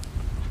you.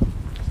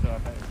 So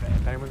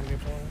if anyone's gonna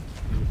follow,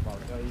 you just follow.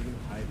 Oh, you can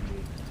hide me.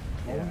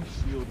 Yeah. Always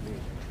shield me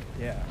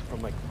Yeah. from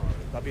like cars.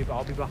 I'll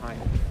be behind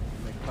you.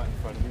 Like cut in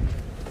front of me.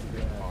 You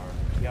get a car.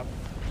 Yep.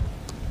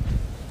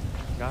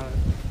 Got it.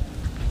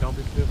 Don't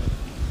be stupid.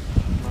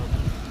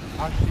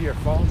 Actually, here,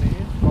 follow me.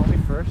 Follow me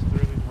first through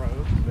these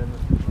roads. Then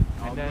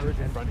I'll merge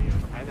in front of you.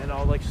 And then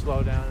I'll like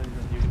slow down and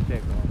then you can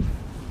take off.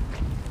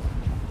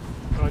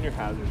 Put on your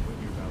hazards when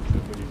you do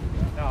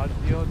that. No,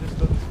 you'll just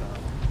go stop.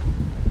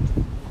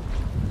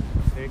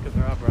 See, because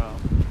they're up, bro.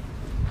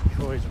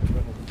 Troy's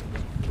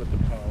with the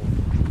pole.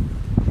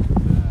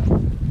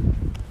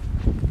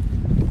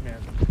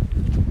 Man,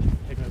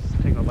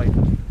 taking a light.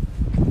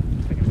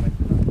 Taking a light.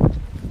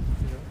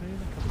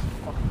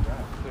 Fucking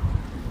grass.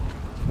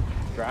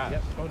 Grass.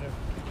 Yep, go there.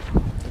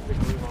 It's like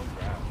really long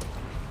grass.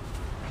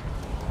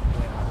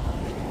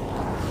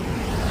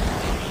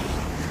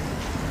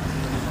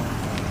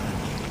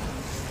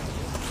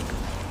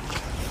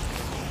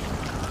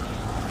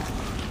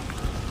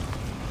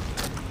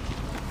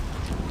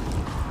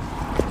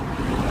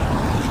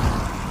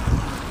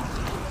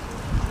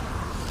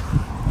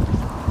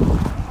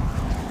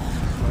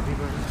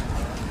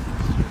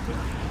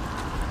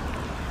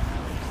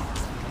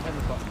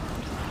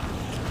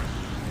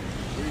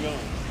 Where you going?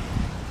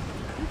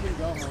 You can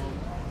go home.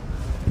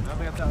 I think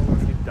that's how it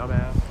works, you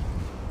dumbass.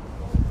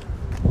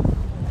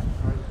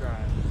 Hard to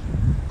drive.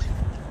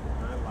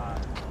 I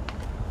lied.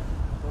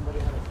 Somebody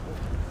had a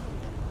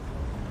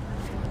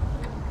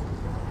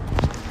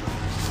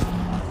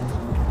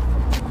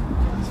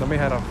Somebody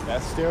had a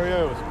That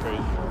stereo was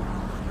crazy.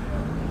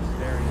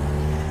 stereo.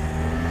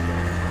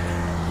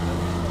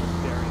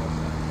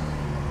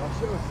 That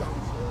shit was something.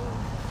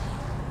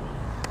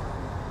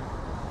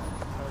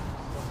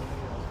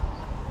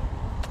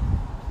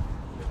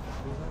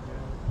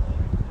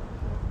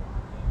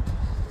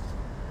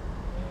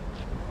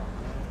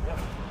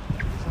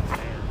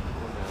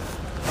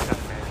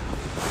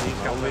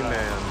 Only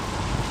man.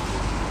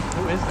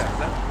 Who is that? Is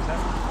that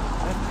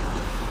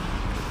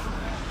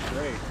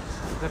Great.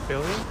 is that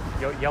Billy?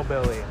 Yell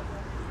Billy.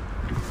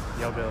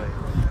 Yell Billy.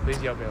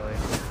 Please yell Billy.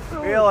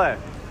 Feel it.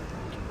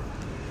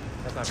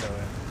 That's not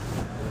Billy.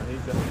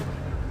 He's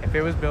If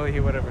it was Billy, he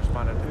would have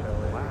responded to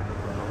Billy.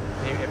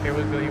 If it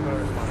was Billy, he would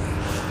have responded.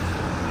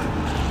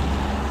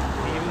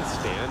 He didn't even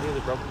stand. He had a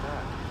broken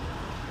back.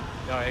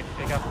 No, it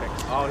got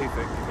fixed. Oh, he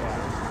thinks he got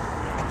it.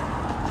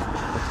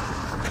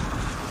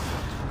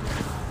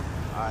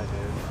 I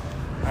did.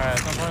 Alright,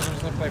 sometimes I'm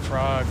just gonna play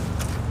Frog.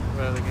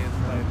 What other games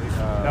play?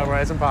 No,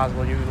 right, it's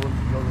impossible. You'll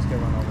just get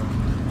run over.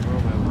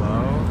 Roman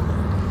low.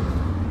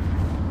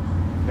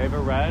 They have a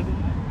red.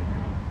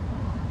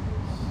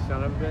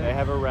 Son of a bitch. They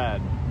have a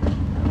red.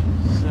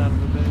 Son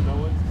of a bitch. No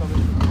one's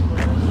coming from the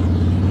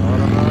I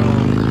don't know.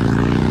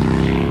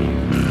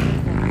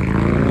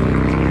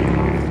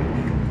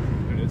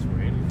 Dude, it's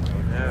raining.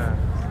 Yeah.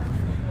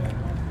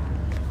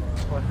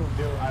 What do I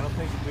do? I don't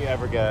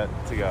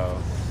get to go.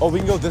 Oh, we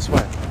can go this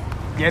way.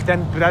 Yeah,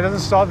 but that doesn't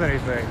solve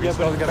anything. Yeah,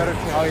 but it's better.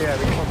 Oh yeah,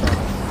 we can flip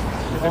around.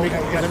 Then we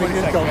can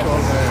go over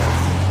there.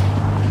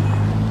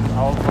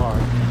 How far?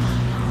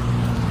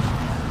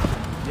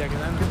 Yeah,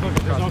 because then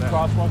There's no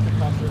crosswalk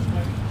across this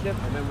way. Yep.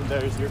 And then when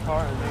there's your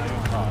car and then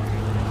your car.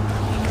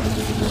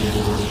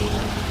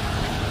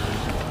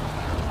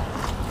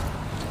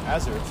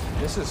 Hazards.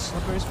 This is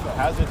slippery spot.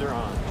 Hazards are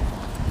on.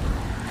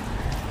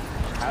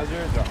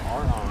 Hazards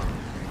are on.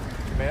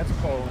 Man's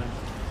Poland.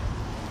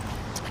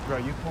 Bro,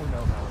 you pull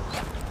no mellows.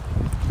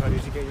 Bro,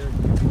 did you get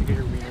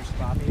your wiener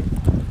sloppy?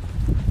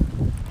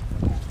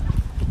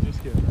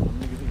 Just kidding. I'm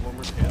gonna give you one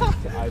more chance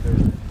to either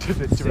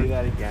say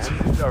that again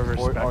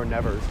or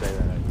never say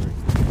that ever.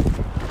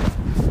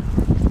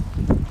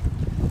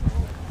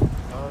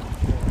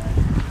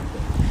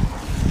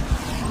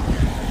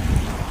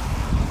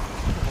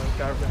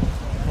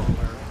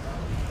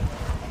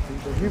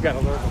 You gotta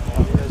learn the ball.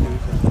 You gotta do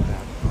something like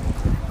that.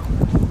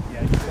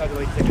 Yeah, you just have to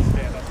like take a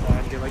stand up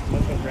line, get like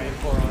let the rain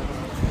pour on.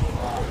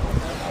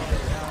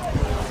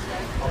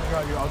 I'll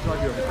drive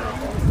you over there.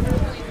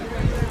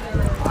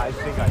 I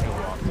think I can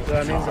walk. So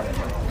that means like,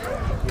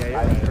 yeah, you're I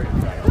right. pretty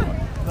bad.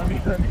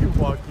 Let me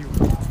walk you.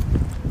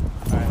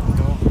 Alright,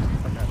 go.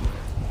 Okay.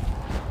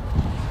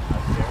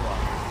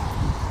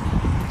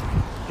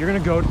 You're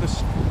gonna go to the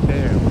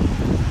dam.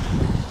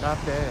 Not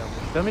dam.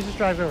 Let me just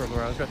drive over,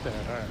 bro. I was right there.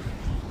 Alright.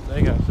 There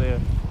you go. See ya.